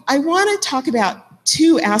I want to talk about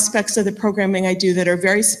two aspects of the programming I do that are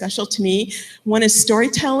very special to me. One is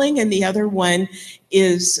storytelling, and the other one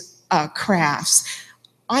is crafts.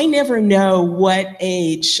 I never know what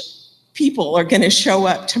age people are going to show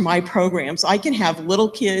up to my programs. I can have little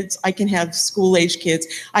kids, I can have school-age kids,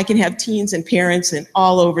 I can have teens and parents and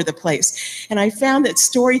all over the place. And I found that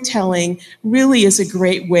storytelling really is a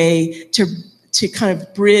great way to kind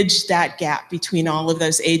of bridge that gap between all of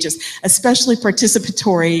those ages, especially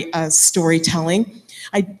participatory storytelling.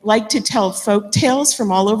 I like to tell folk tales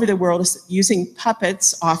from all over the world using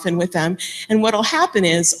puppets often with them. And what'll happen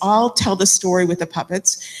is I'll tell the story with the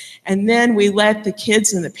puppets, and then we let the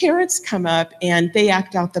kids and the parents come up and they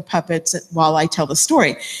act out the puppets while I tell the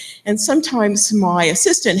story. And sometimes my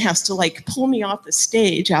assistant has to like pull me off the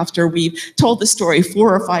stage after we've told the story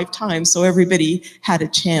 4 or 5 times so everybody had a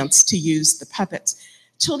chance to use the puppets.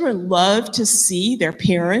 Children love to see their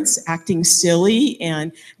parents acting silly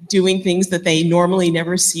and doing things that they normally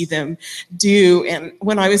never see them do. And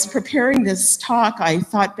when I was preparing this talk, I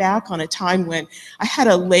thought back on a time when I had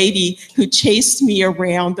a lady who chased me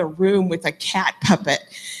around the room with a cat puppet.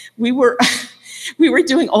 We were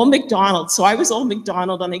doing Old MacDonald. So I was Old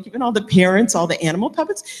MacDonald, and I'd given all the parents all the animal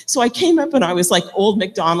puppets. So I came up and I was like Old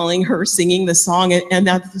MacDonalding her, singing the song and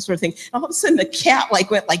that sort of thing. All of a sudden the cat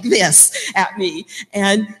went like this at me.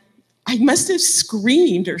 And I must have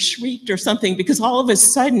screamed or shrieked or something, because all of a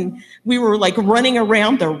sudden we were like running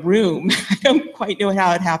around the room. I don't quite know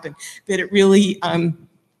how it happened, but it really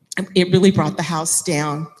brought the house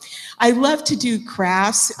down. I love to do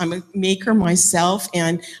crafts. I'm a maker myself,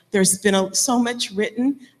 and there's been so much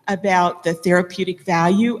written about the therapeutic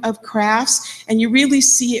value of crafts, and you really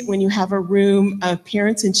see it when you have a room of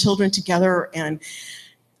parents and children together, and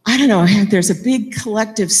I don't know, there's a big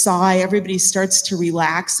collective sigh, everybody starts to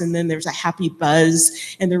relax, and then there's a happy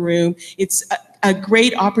buzz in the room. It's a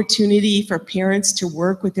great opportunity for parents to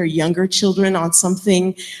work with their younger children on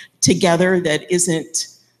something together that isn't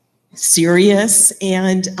serious.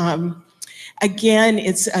 And Again,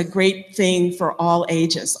 it's a great thing for all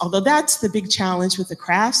ages. Although that's the big challenge with the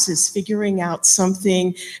crafts, is figuring out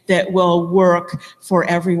something that will work for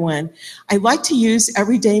everyone. I like to use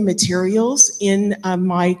everyday materials in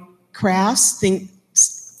my crafts,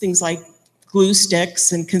 things like glue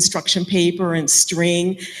sticks and construction paper and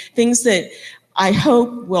string, things that I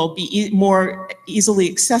hope will be more easily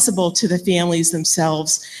accessible to the families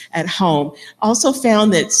themselves at home. Also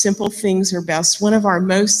found that simple things are best. One of our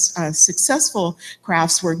most successful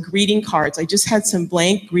crafts were greeting cards. I just had some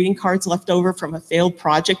blank greeting cards left over from a failed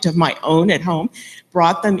project of my own at home,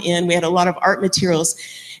 brought them in. We had a lot of art materials.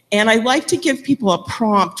 And I like to give people a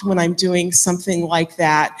prompt when I'm doing something like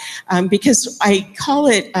that, because I call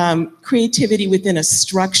it creativity within a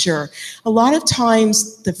structure. A lot of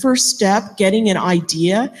times, the first step, getting an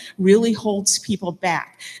idea, really holds people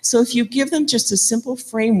back. So if you give them just a simple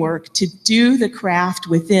framework to do the craft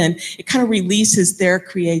within, it kind of releases their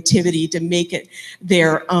creativity to make it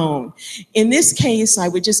their own. In this case, I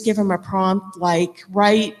would just give them a prompt like,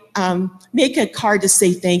 make a card to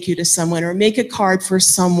say thank you to someone, or make a card for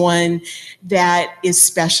someone that is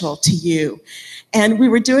special to you. And we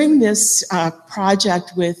were doing this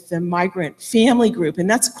project with the migrant family group, and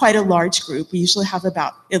that's quite a large group. We usually have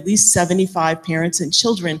about at least 75 parents and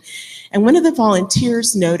children. And one of the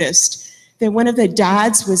volunteers noticed that one of the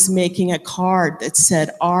dads was making a card that said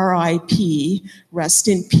R.I.P., rest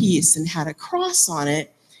in peace, and had a cross on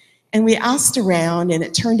it. And we asked around, and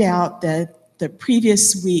it turned out that the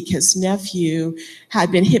previous week, his nephew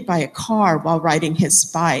had been hit by a car while riding his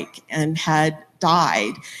bike and had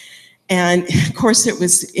died. And of course, it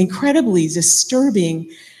was incredibly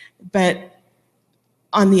disturbing. But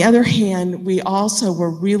on the other hand, we also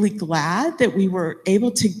were really glad that we were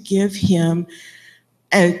able to give him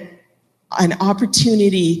an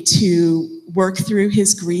opportunity to work through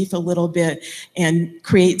his grief a little bit and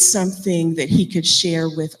create something that he could share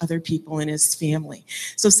with other people in his family.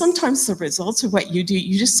 So sometimes the results of what you do,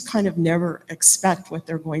 you just kind of never expect what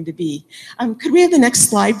they're going to be. Could we have the next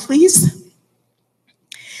slide, please?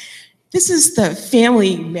 This is the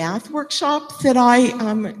family math workshop that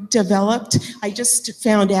I developed. I just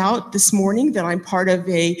found out this morning that I'm part of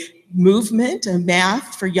a movement, a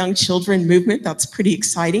math for young children movement. That's pretty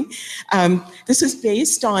exciting. This is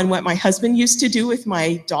based on what my husband used to do with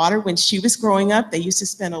my daughter when she was growing up. They used to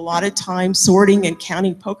spend a lot of time sorting and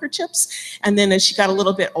counting poker chips. And then as she got a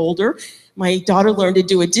little bit older, my daughter learned to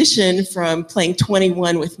do addition from playing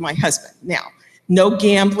 21 with my husband. Now, no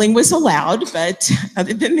gambling was allowed, but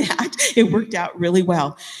other than that, it worked out really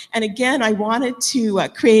well. And again, I wanted to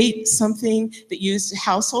create something that used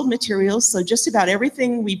household materials. So just about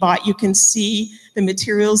everything we bought, you can see the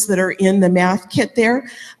materials that are in the math kit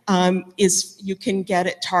there, you can get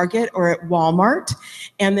at Target or at Walmart.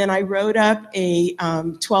 And then I wrote up a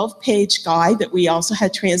 12-page guide that we also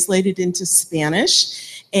had translated into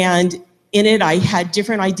Spanish. And in it, I had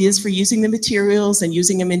different ideas for using the materials and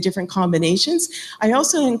using them in different combinations. I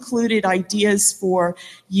also included ideas for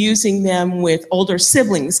using them with older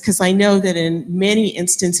siblings, because I know that in many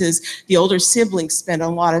instances, the older siblings spend a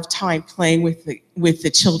lot of time playing with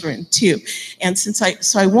the children too. And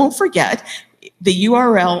so I won't forget, the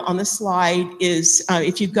URL on the slide is,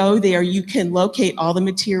 if you go there, you can locate all the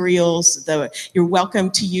materials. You're welcome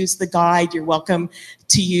to use the guide. You're welcome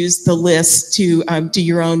to use the list to do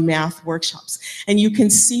your own math workshops. And you can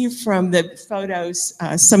see from the photos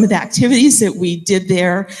some of the activities that we did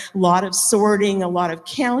there, a lot of sorting, a lot of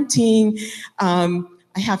counting.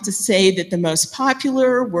 I have to say that the most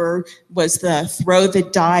popular was the throw the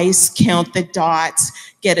dice, count the dots,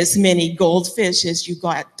 get as many goldfish as you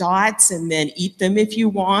got dots, and then eat them if you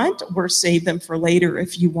want, or save them for later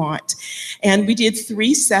if you want. And we did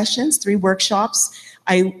 3 sessions, 3 workshops.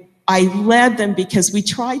 I led them because we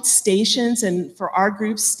tried stations, and for our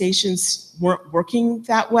group, stations weren't working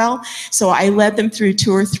that well. So I led them through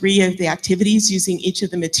 2 or 3 of the activities using each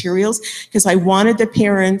of the materials, because I wanted the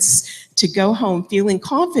parents to go home feeling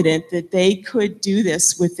confident that they could do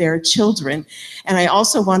this with their children. And I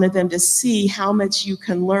also wanted them to see how much you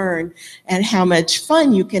can learn and how much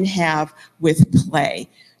fun you can have with play.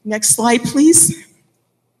 Next slide, please.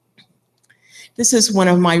 This is one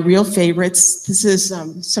of my real favorites. This is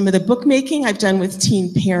some of the bookmaking I've done with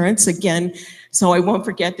teen parents. Again, so I won't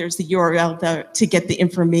forget, there's the URL to get the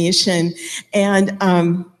information. And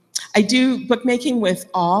I do bookmaking with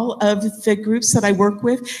all of the groups that I work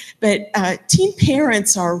with, but teen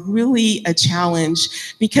parents are really a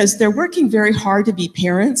challenge because they're working very hard to be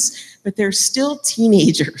parents, but they're still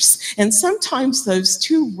teenagers. And sometimes those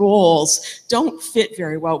two roles don't fit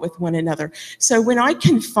very well with one another. So when I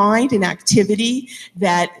can find an activity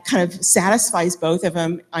that kind of satisfies both of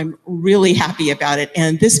them, I'm really happy about it.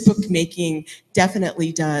 And this bookmaking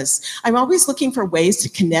definitely does. I'm always looking for ways to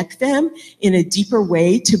connect them in a deeper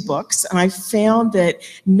way to books. And I found that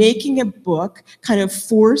making a book kind of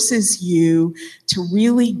forces you to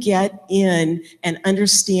really get in and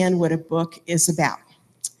understand what a book is about.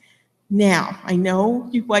 Now, I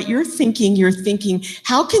know what you're thinking. You're thinking,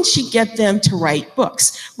 how can she get them to write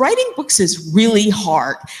books? Writing books is really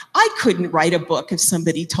hard. I couldn't write a book if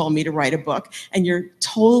somebody told me to write a book, and you're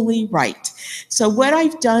totally right. So what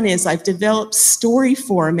I've done is I've developed story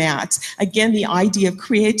formats. Again, the idea of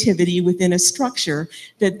creativity within a structure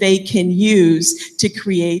that they can use to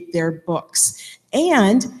create their books.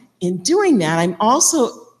 And in doing that, I'm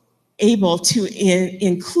also able to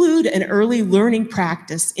include an early learning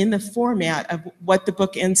practice in the format of what the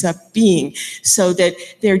book ends up being, so that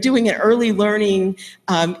they're doing an early learning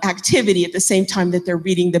activity at the same time that they're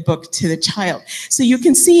reading the book to the child. So you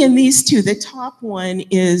can see in these two, the top one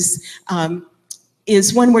is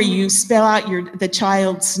one where you spell out the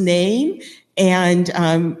child's name, and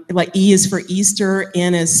like E is for Easter,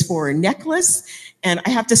 N is for necklace. And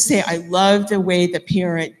I have to say, I love the way the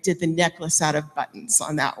parent did the necklace out of buttons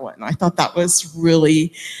on that one. I thought that was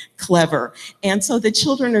really clever. And so the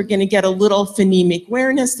children are going to get a little phonemic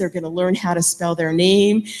awareness. They're going to learn how to spell their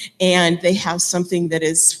name. And they have something that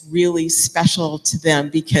is really special to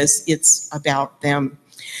them because it's about them.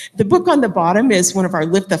 The book on the bottom is one of our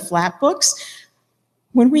Lift the Flap books.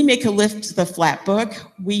 When we make a Lift the Flap book,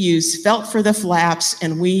 we use felt for the flaps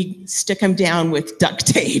and we stick them down with duct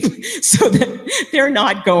tape so that they're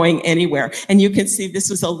not going anywhere. And you can see this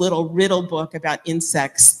was a little riddle book about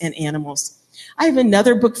insects and animals. I have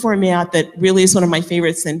another book format that really is one of my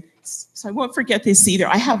favorites, and so I won't forget this either.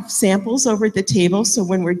 I have samples over at the table, so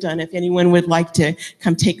when we're done, if anyone would like to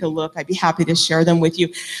come take a look, I'd be happy to share them with you,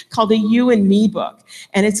 called the You and Me book.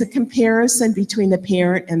 And it's a comparison between the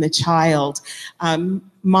parent and the child.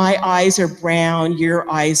 My eyes are brown, your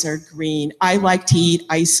eyes are green. I like to eat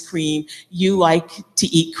ice cream, you like to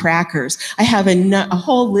eat crackers. I have a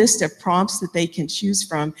whole list of prompts that they can choose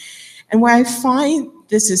from. And where I find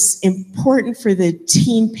this is important for the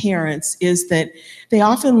teen parents is that they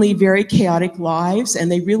often lead very chaotic lives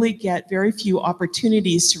and they really get very few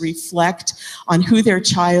opportunities to reflect on who their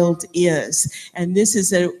child is. And this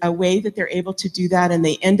is a way that they're able to do that, and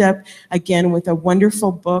they end up, again, with a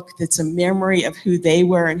wonderful book that's a memory of who they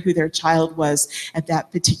were and who their child was at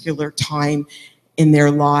that particular time in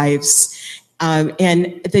their lives.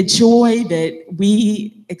 And the joy that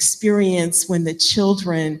we experience when the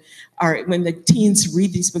teens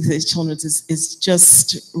read these books as children is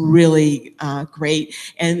just really great.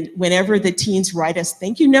 And whenever the teens write us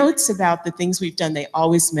thank you notes about the things we've done, they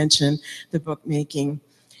always mention the bookmaking.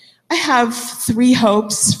 I have 3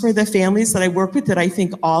 hopes for the families that I work with that I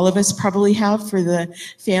think all of us probably have for the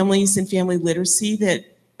families and family literacy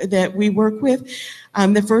that we work with.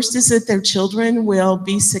 The first is that their children will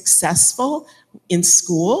be successful in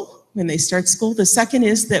school when they start school. The second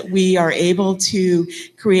is that we are able to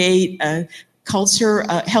create a culture,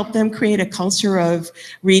 help them create a culture of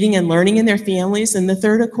reading and learning in their families. And the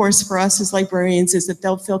third, of course, for us as librarians is that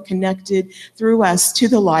they'll feel connected through us to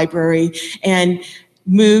the library and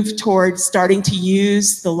move towards starting to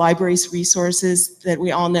use the library's resources that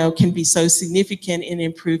we all know can be so significant in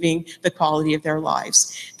improving the quality of their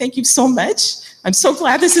lives. Thank you so much. I'm so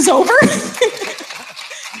glad this is over.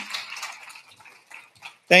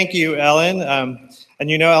 Thank you, Ellen. And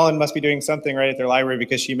you know Ellen must be doing something right at their library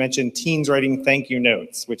because she mentioned teens writing thank you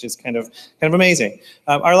notes, which is kind of amazing.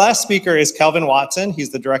 Our last speaker is Kelvin Watson. He's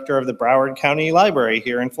the director of the Broward County Library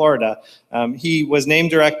here in Florida. He was named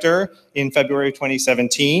director in February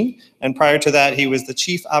 2017, and prior to that, he was the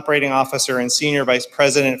chief operating officer and senior vice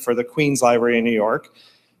president for the Queens Library in New York.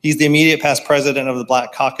 He's the immediate past president of the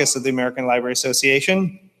Black Caucus of the American Library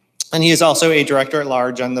Association. And he is also a director at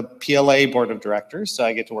large on the PLA board of directors, so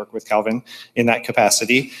I get to work with Calvin in that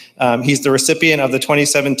capacity. He's the recipient of the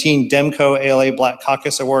 2017 Demco ALA Black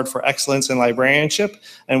Caucus Award for Excellence in Librarianship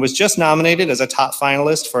and was just nominated as a top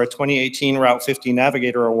finalist for a 2018 Route 50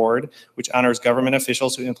 Navigator Award, which honors government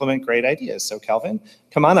officials who implement great ideas. So Calvin,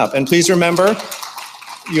 come on up. And please remember,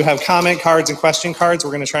 you have comment cards and question cards.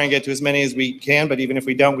 We're going to try and get to as many as we can, but even if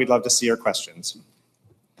we don't, we'd love to see your questions.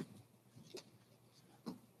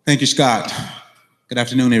 Thank you, Scott. Good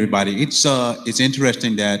afternoon, everybody. It's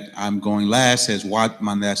interesting that I'm going last, as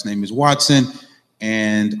my last name is Watson,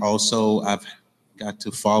 and also I've got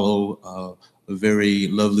to follow a very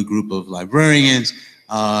lovely group of librarians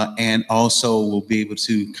and also we'll be able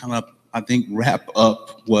to kind of, I think, wrap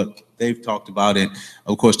up what they've talked about, and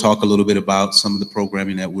of course talk a little bit about some of the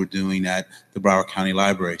programming that we're doing at the Broward County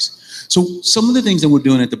Libraries. So some of the things that we're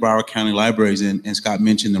doing at the Broward County Libraries, and Scott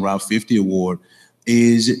mentioned the Route 50 Award,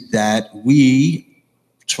 is that we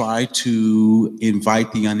try to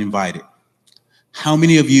invite the uninvited. How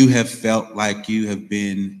many of you have felt like you have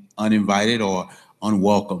been uninvited or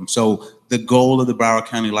unwelcome? So the goal of the Broward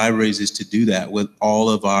County Libraries is to do that with all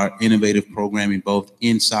of our innovative programming, both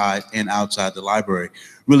inside and outside the library,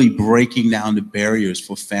 really breaking down the barriers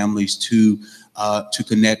for families to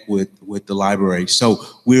connect with the library. So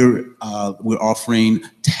we're offering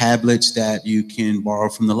tablets that you can borrow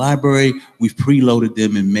from the library. We've preloaded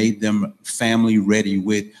them and made them family ready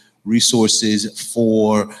with resources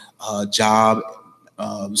for job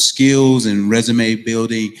skills and resume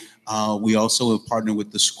building. We also have partnered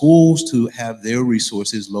with the schools to have their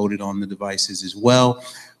resources loaded on the devices as well.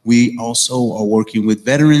 We also are working with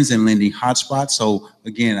veterans and lending hotspots. So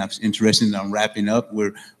again, I'm interested in wrapping up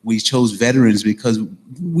where we chose veterans because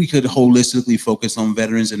we could holistically focus on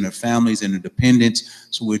veterans and their families and their dependents.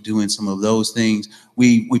 So we're doing some of those things.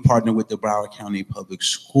 We partner with the Broward County Public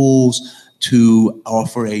Schools to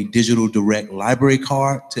offer a digital direct library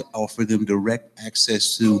card to offer them direct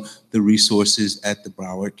access to the resources at the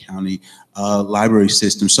Broward County library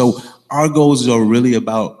system. So our goals are really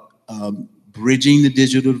about bridging the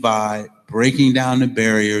digital divide, breaking down the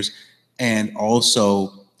barriers, and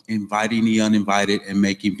also inviting the uninvited and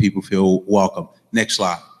making people feel welcome. Next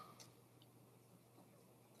slide.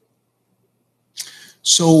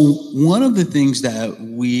 So one of the things that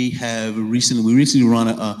we have recently, we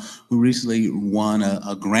recently won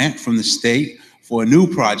a grant from the state for a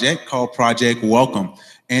new project called Project Welcome.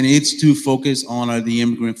 And it's to focus on the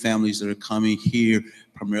immigrant families that are coming here,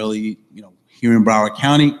 primarily, here in Broward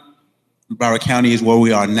County. Broward County is where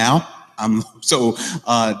we are now.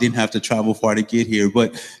 Didn't have to travel far to get here,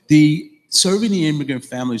 but serving the immigrant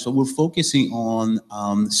families. So we're focusing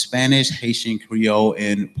on Spanish, Haitian, Creole,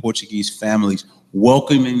 and Portuguese families,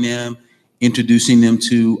 welcoming them, introducing them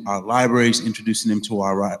to our libraries, introducing them to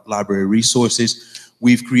our library resources.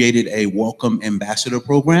 We've created a Welcome Ambassador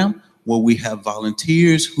program where we have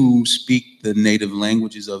volunteers who speak the native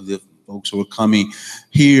languages of the folks who are coming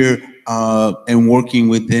here and working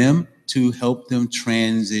with them to help them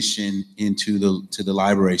transition into the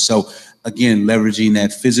library. So again, leveraging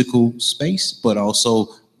that physical space, but also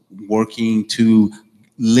working to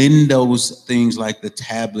lend those things like the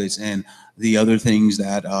tablets and the other things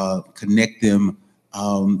that connect them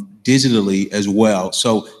digitally as well.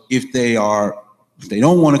 So if they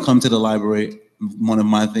don't want to come to the library, one of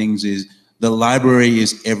my things is the library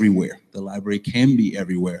is everywhere. The library can be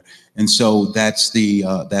everywhere. And so that's the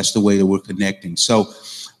way that we're connecting. So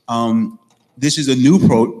this is a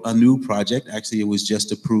new project. Actually, it was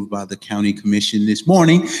just approved by the county commission this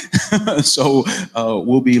morning. So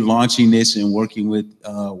we'll be launching this and working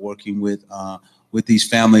with these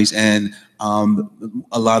families, and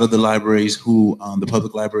a lot of the libraries the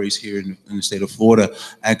public libraries here in the state of Florida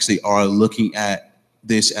actually are looking at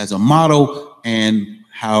this as a model and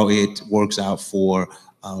how it works out for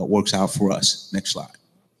us. Next slide.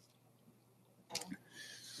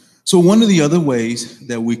 So one of the other ways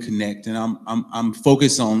that we connect, and I'm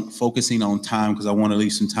focusing on time because I want to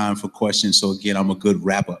leave some time for questions. So again, I'm a good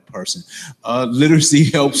wrap-up person.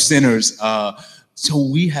 Literacy help centers. So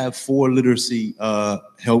we have 4 literacy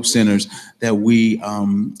help centers that we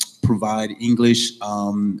provide English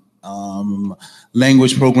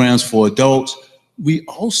language programs for adults. We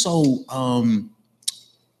also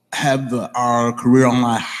have our Career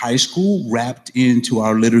Online High School wrapped into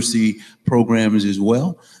our literacy programs as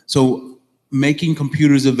well. So making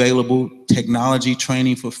computers available, technology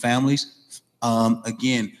training for families.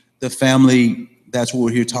 Again, the family, that's what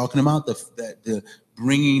we're here talking about, the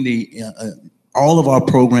bringing all of our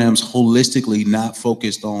programs holistically, not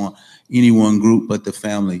focused on any one group, but the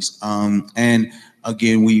families. And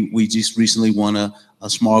again, we just recently won a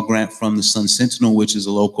small grant from the Sun Sentinel, which is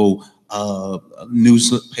a local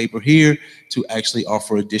newspaper here, to actually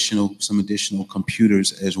offer some additional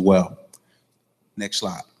computers as well. Next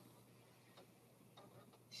slide.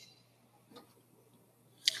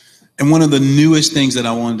 And one of the newest things that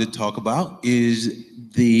I wanted to talk about is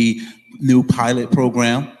the new pilot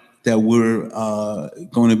program that we're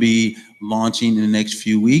going to be launching in the next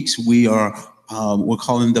few weeks. We're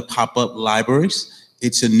calling the Pop-Up Libraries.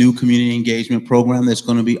 It's a new community engagement program that's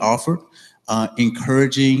going to be offered,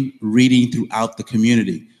 encouraging reading throughout the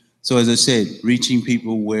community. So as I said, reaching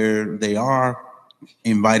people where they are,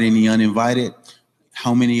 inviting the uninvited.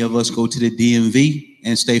 How many of us go to the DMV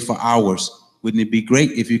and stay for hours? wouldn't it be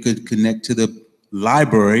great if you could connect to the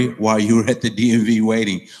library while you were at the DMV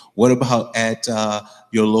waiting? What about at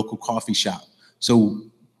your local coffee shop? So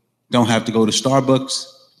don't have to go to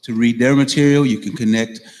Starbucks to read their material. You can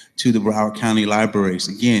connect to the Broward County libraries.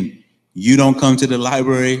 Again, you don't come to the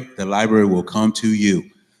library will come to you.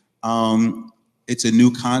 It's a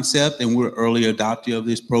new concept, and we're early adopter of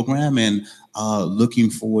this program, and looking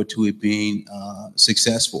forward to it being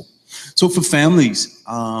successful. So for families,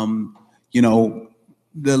 you know,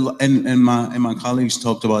 and my colleagues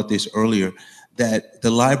talked about this earlier, that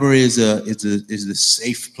the library is a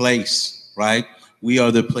safe place, right? We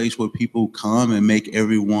are the place where people come and make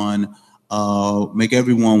everyone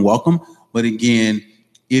welcome. But again,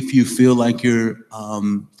 if you feel like you're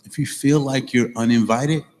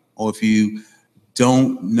uninvited, or if you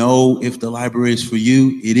don't know if the library is for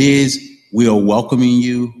you, it is. We are welcoming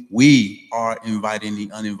you. We are inviting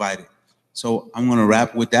the uninvited. So I'm going to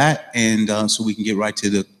wrap with that, and so we can get right to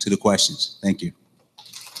the questions. Thank you.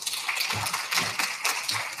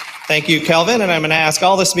 Thank you, Kelvin. And I'm going to ask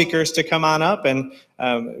all the speakers to come on up and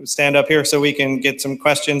stand up here so we can get some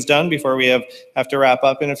questions done before we have to wrap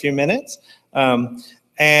up in a few minutes.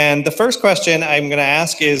 And the first question I'm going to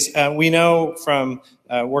ask is, we know from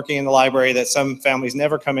working in the library that some families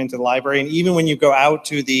never come into the library. And even when you go out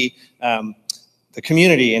to the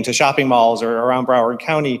community, into shopping malls or around Broward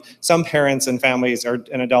County, some parents and families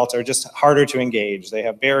and adults are just harder to engage. They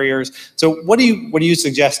have barriers. So what do you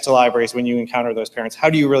suggest to libraries when you encounter those parents? How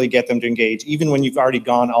do you really get them to engage, even when you've already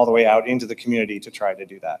gone all the way out into the community to try to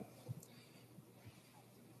do that?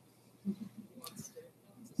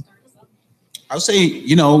 I'll say,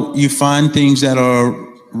 you know, you find things that are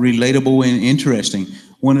relatable and interesting.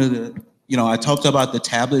 One of the, you know, I talked about the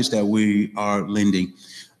tablets that we are lending.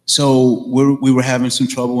 So we were having some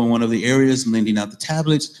trouble in one of the areas lending out the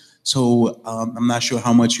tablets. So I'm not sure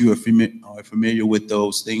how much you are familiar with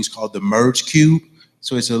those things called the Merge Cube.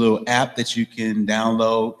 So it's a little app that you can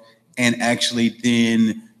download and actually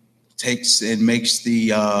then takes and makes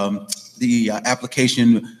the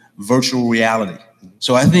application virtual reality.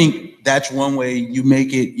 So I think that's one way you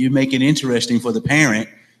make it interesting for the parent,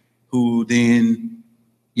 who then,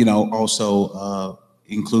 you know, also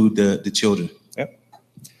include the children.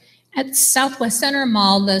 At Southwest Center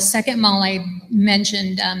Mall, the second mall I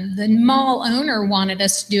mentioned, the mall owner wanted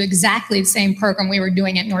us to do exactly the same program we were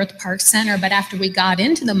doing at North Park Center, but after we got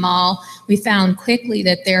into the mall, we found quickly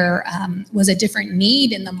that there was a different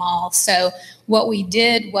need in the mall. So what we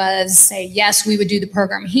did was say, yes, we would do the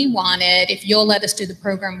program he wanted if you'll let us do the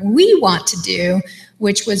program we want to do,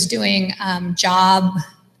 which was doing job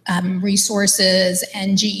resources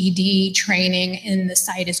and GED training in the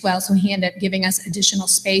site as well. So he ended up giving us additional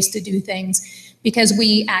space to do things because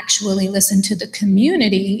we actually listened to the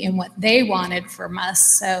community and what they wanted from us.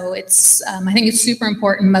 So it's, I think it's super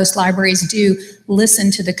important. Most libraries do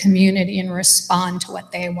listen to the community and respond to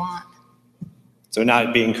what they want. So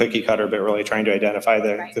not being cookie cutter, but really trying to identify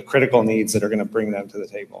the critical needs that are going to bring them to the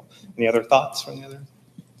table. Any other thoughts from the others?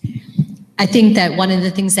 I think that one of the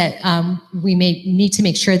things that we may need to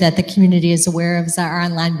make sure that the community is aware of is our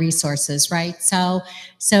online resources, right? So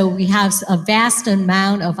we have a vast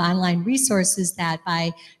amount of online resources that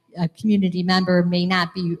by a community member may not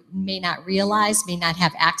realize, may not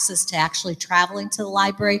have access to actually traveling to the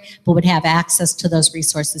library, but would have access to those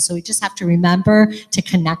resources. So we just have to remember to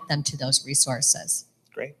connect them to those resources.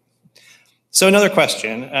 Great. So another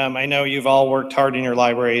question. I know you've all worked hard in your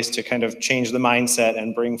libraries to kind of change the mindset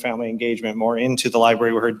and bring family engagement more into the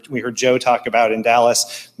library. We heard Joe talk about in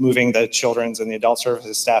Dallas moving the children's and the adult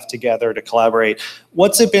services staff together to collaborate.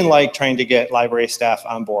 What's it been like trying to get library staff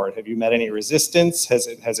on board? Have you met any resistance? Has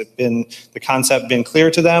it been, the concept been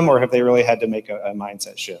clear to them, or have they really had to make a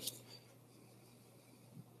mindset shift?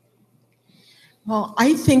 Well,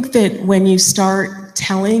 I think that when you start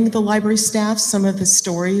telling the library staff some of the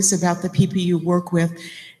stories about the people you work with,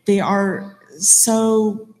 they are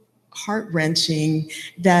so heart-wrenching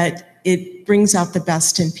that it brings out the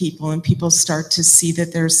best in people, and people start to see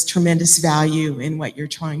that there's tremendous value in what you're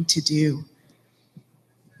trying to do.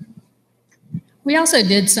 We also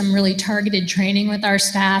did some really targeted training with our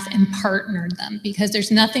staff and partnered them, because there's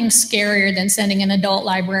nothing scarier than sending an adult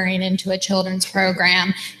librarian into a children's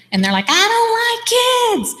program and they're like,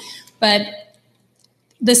 I don't like kids. But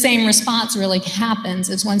the same response really happens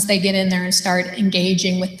is once they get in there and start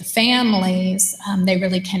engaging with the families, they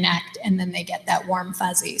really connect, and then they get that warm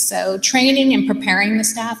fuzzy. So training and preparing the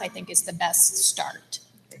staff, I think, is the best start.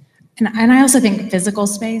 And I also think physical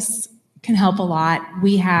space can help a lot.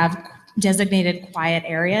 We have designated quiet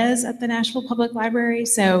areas at the Nashville Public Library.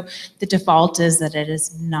 So the default is that it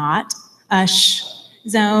is not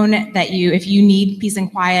zone that if you need peace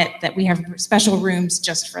and quiet, that we have special rooms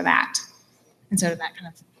just for that. And so that kind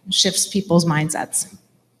of shifts people's mindsets.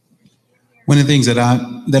 One of the things that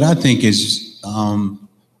I think is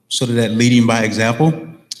sort of that leading by example.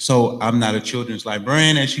 So I'm not a children's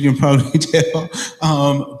librarian, as you can probably tell,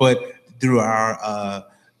 but through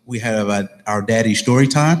we have our daddy story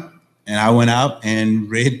time, and I went out and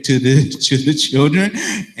read to the children,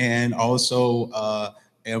 and also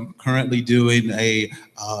am currently doing a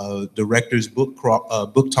director's book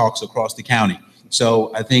talks across the county.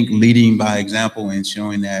 So I think leading by example and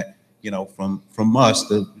showing that, from us,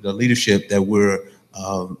 the leadership, that we're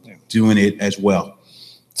doing it as well.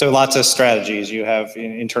 So lots of strategies. You have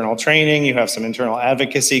internal training, you have some internal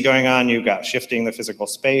advocacy going on, you've got shifting the physical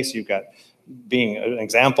space, you've got being an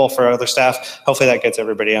example for other staff. Hopefully that gets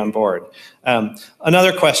everybody on board.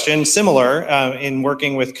 Another question, similar, in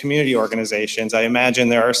working with community organizations, I imagine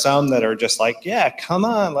there are some that are just like, yeah, come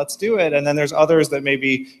on, let's do it. And then there's others that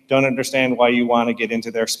maybe don't understand why you want to get into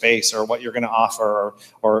their space or what you're going to offer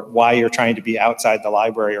or why you're trying to be outside the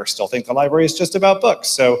library or still think the library is just about books.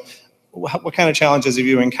 So what kind of challenges have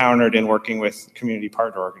you encountered in working with community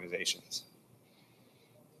partner organizations?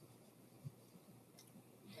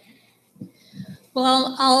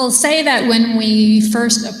 Well, I'll say that when we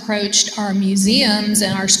first approached our museums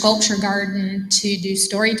and our sculpture garden to do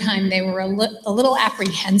story time, they were a little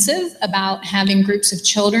apprehensive about having groups of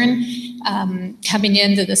children coming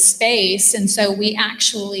into the space. And so we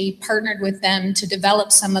actually partnered with them to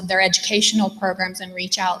develop some of their educational programs and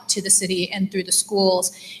reach out to the city and through the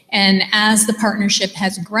schools. And as the partnership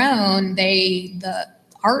has grown, the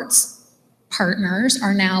arts partners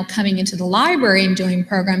are now coming into the library and doing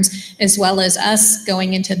programs, as well as us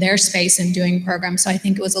going into their space and doing programs. So I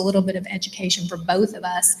think it was a little bit of education for both of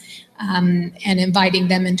us, and inviting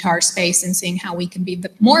them into our space and seeing how we can be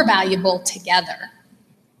more valuable together.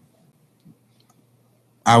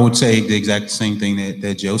 I would say the exact same thing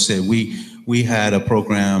that Joe said. We had a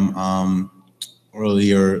program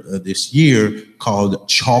earlier this year called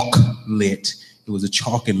Chalk Lit. It was a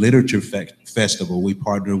chalk and literature festival. We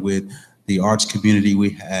partnered with the arts community.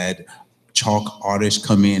 We had chalk artists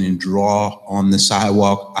come in and draw on the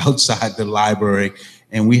sidewalk outside the library,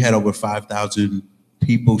 and we had over 5,000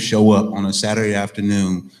 people show up on a Saturday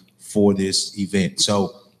afternoon for this event.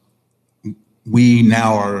 So we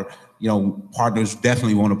now are, partners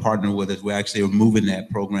definitely want to partner with us. We actually are moving that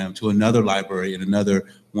program to another library in another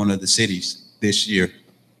one of the cities this year.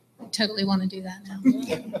 I totally want to do that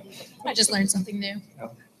now. I just learned something new.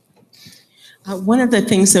 One of the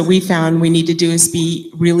things that we found we need to do is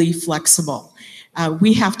be really flexible.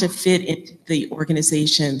 We have to fit into the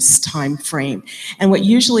organization's time frame. And what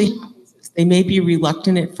usually happens is they may be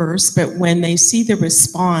reluctant at first, but when they see the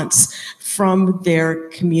response from their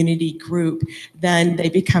community group, then they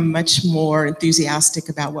become much more enthusiastic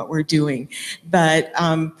about what we're doing. But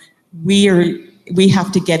we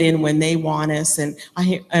have to get in when they want us. And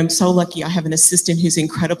I'm so lucky I have an assistant who's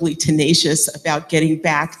incredibly tenacious about getting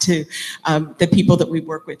back to the people that we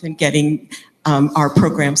work with and getting our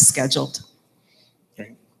programs scheduled.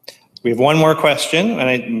 Great. We have one more question,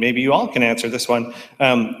 and maybe you all can answer this one.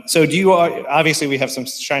 So obviously we have some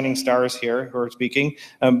shining stars here who are speaking,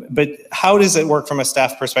 but how does it work from a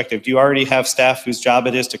staff perspective? Do you already have staff whose job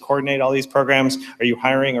it is to coordinate all these programs? Are you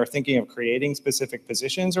hiring or thinking of creating specific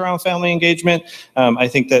positions around family engagement? I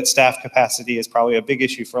think that staff capacity is probably a big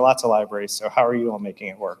issue for lots of libraries, so how are you all making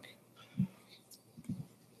it work?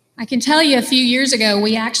 I can tell you a few years ago,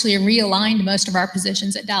 we actually realigned most of our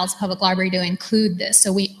positions at Dallas Public Library to include this.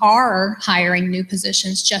 So we are hiring new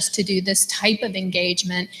positions just to do this type of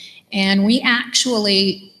engagement. And we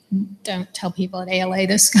actually, don't tell people at ALA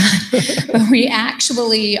this, Scott, but we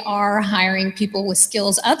actually are hiring people with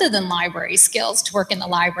skills other than library skills to work in the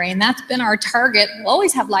library. And that's been our target. We'll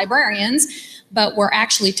always have librarians, but we're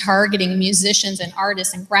actually targeting musicians and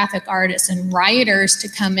artists and graphic artists and writers to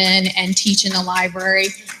come in and teach in the library.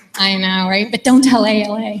 I know, right? But don't tell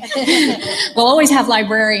ALA. We'll always have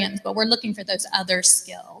librarians, but we're looking for those other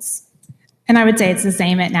skills. And I would say it's the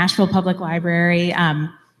same at Nashville Public Library.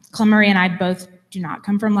 Claire-Marie and I both do not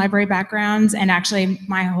come from library backgrounds, and actually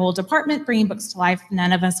my whole department, Bringing Books to Life,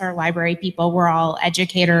 none of us are library people. We're all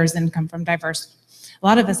educators and come from diverse, a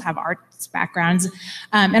lot of us have arts backgrounds.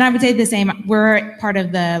 And I would say the same, we're part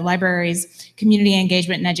of the library's community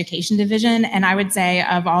engagement and education division, and I would say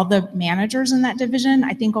of all the managers in that division,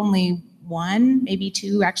 I think only one, maybe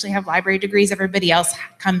two actually have library degrees. Everybody else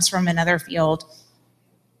comes from another field.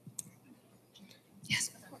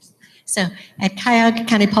 So at Cuyahoga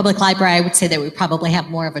County Public Library, I would say that we probably have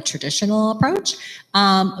more of a traditional approach,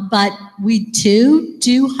 but we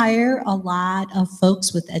do hire a lot of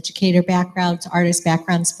folks with educator backgrounds, artist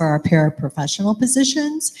backgrounds for our paraprofessional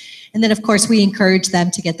positions. And then, of course, we encourage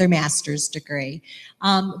them to get their master's degree.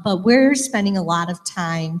 But we're spending a lot of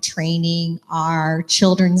time training our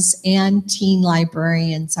children's and teen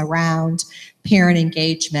librarians around parent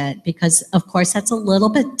engagement because, of course, that's a little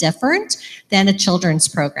bit different than a children's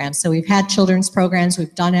program. So we've had children's programs,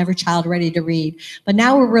 we've done Every Child Ready to Read, but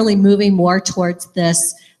now we're really moving more towards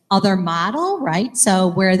this other model, right? So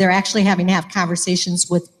where they're actually having to have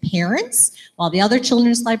conversations with parents while the other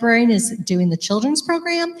children's librarian is doing the children's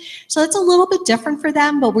program. So it's a little bit different for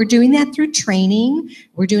them, but we're doing that through training.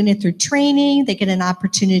 We're doing it through training. They get an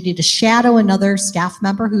opportunity to shadow another staff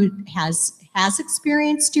member who has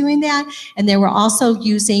experience doing that, and they were also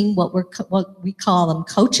using what we call them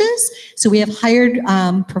coaches. So we have hired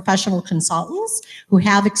professional consultants who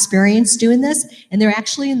have experience doing this, and they're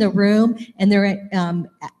actually in the room and they're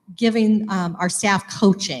giving our staff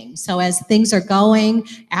coaching. So as things are going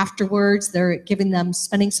afterwards, they're giving them,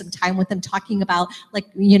 spending some time with them, talking about, like,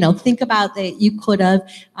 you know, think about that you could have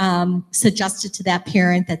suggested to that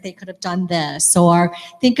parent that they could have done this, or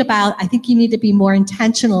think about, I think you need to be more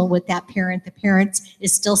intentional with that parent. The parent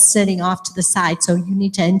is still sitting off to the side. So you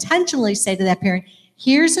need to intentionally say to that parent,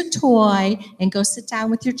 here's a toy, and go sit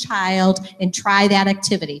down with your child and try that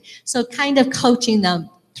activity. So kind of coaching them,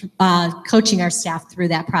 coaching our staff through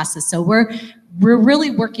that process. So we're really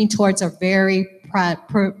working towards a very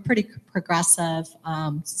pretty progressive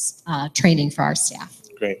training for our staff.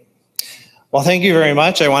 Great. Well, thank you very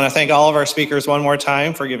much. I want to thank all of our speakers one more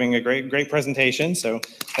time for giving a great presentation. So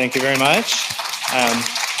thank you very much.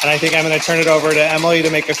 And I think I'm going to turn it over to Emily to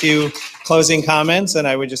make a few closing comments. And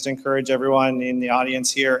I would just encourage everyone in the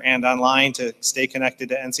audience here and online to stay connected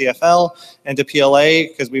to NCFL and to PLA,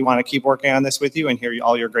 because we want to keep working on this with you and hear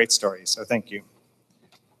all your great stories. So thank you.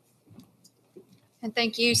 And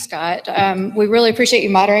thank you, Scott. We really appreciate you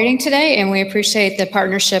moderating today, and we appreciate the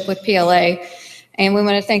partnership with PLA. And we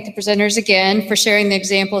want to thank the presenters again for sharing the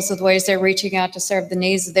examples of the ways they're reaching out to serve the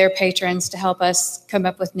needs of their patrons to help us come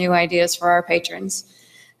up with new ideas for our patrons.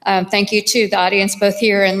 Thank you to the audience, both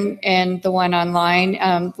here and the one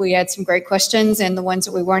online. We had some great questions, and the ones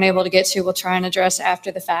that we weren't able to get to, we'll try and address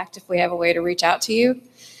after the fact if we have a way to reach out to you.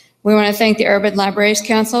 We want to thank the Urban Libraries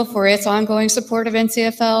Council for its ongoing support of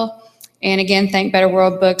NCFL. And again, thank Better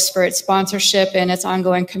World Books for its sponsorship and its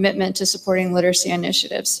ongoing commitment to supporting literacy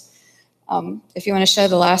initiatives. If you want to show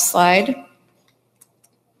the last slide.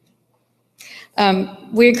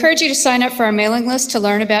 We encourage you to sign up for our mailing list to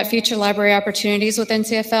learn about future library opportunities with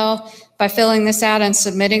NCFL. By filling this out and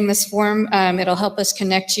submitting this form, it'll help us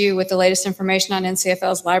connect you with the latest information on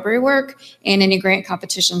NCFL's library work and any grant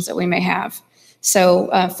competitions that we may have. So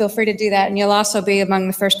feel free to do that. And you'll also be among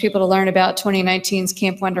the first people to learn about 2019's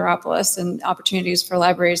Camp Wonderopolis and opportunities for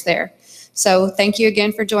libraries there. So thank you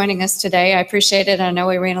again for joining us today. I appreciate it. I know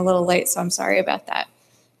we ran a little late, so I'm sorry about that.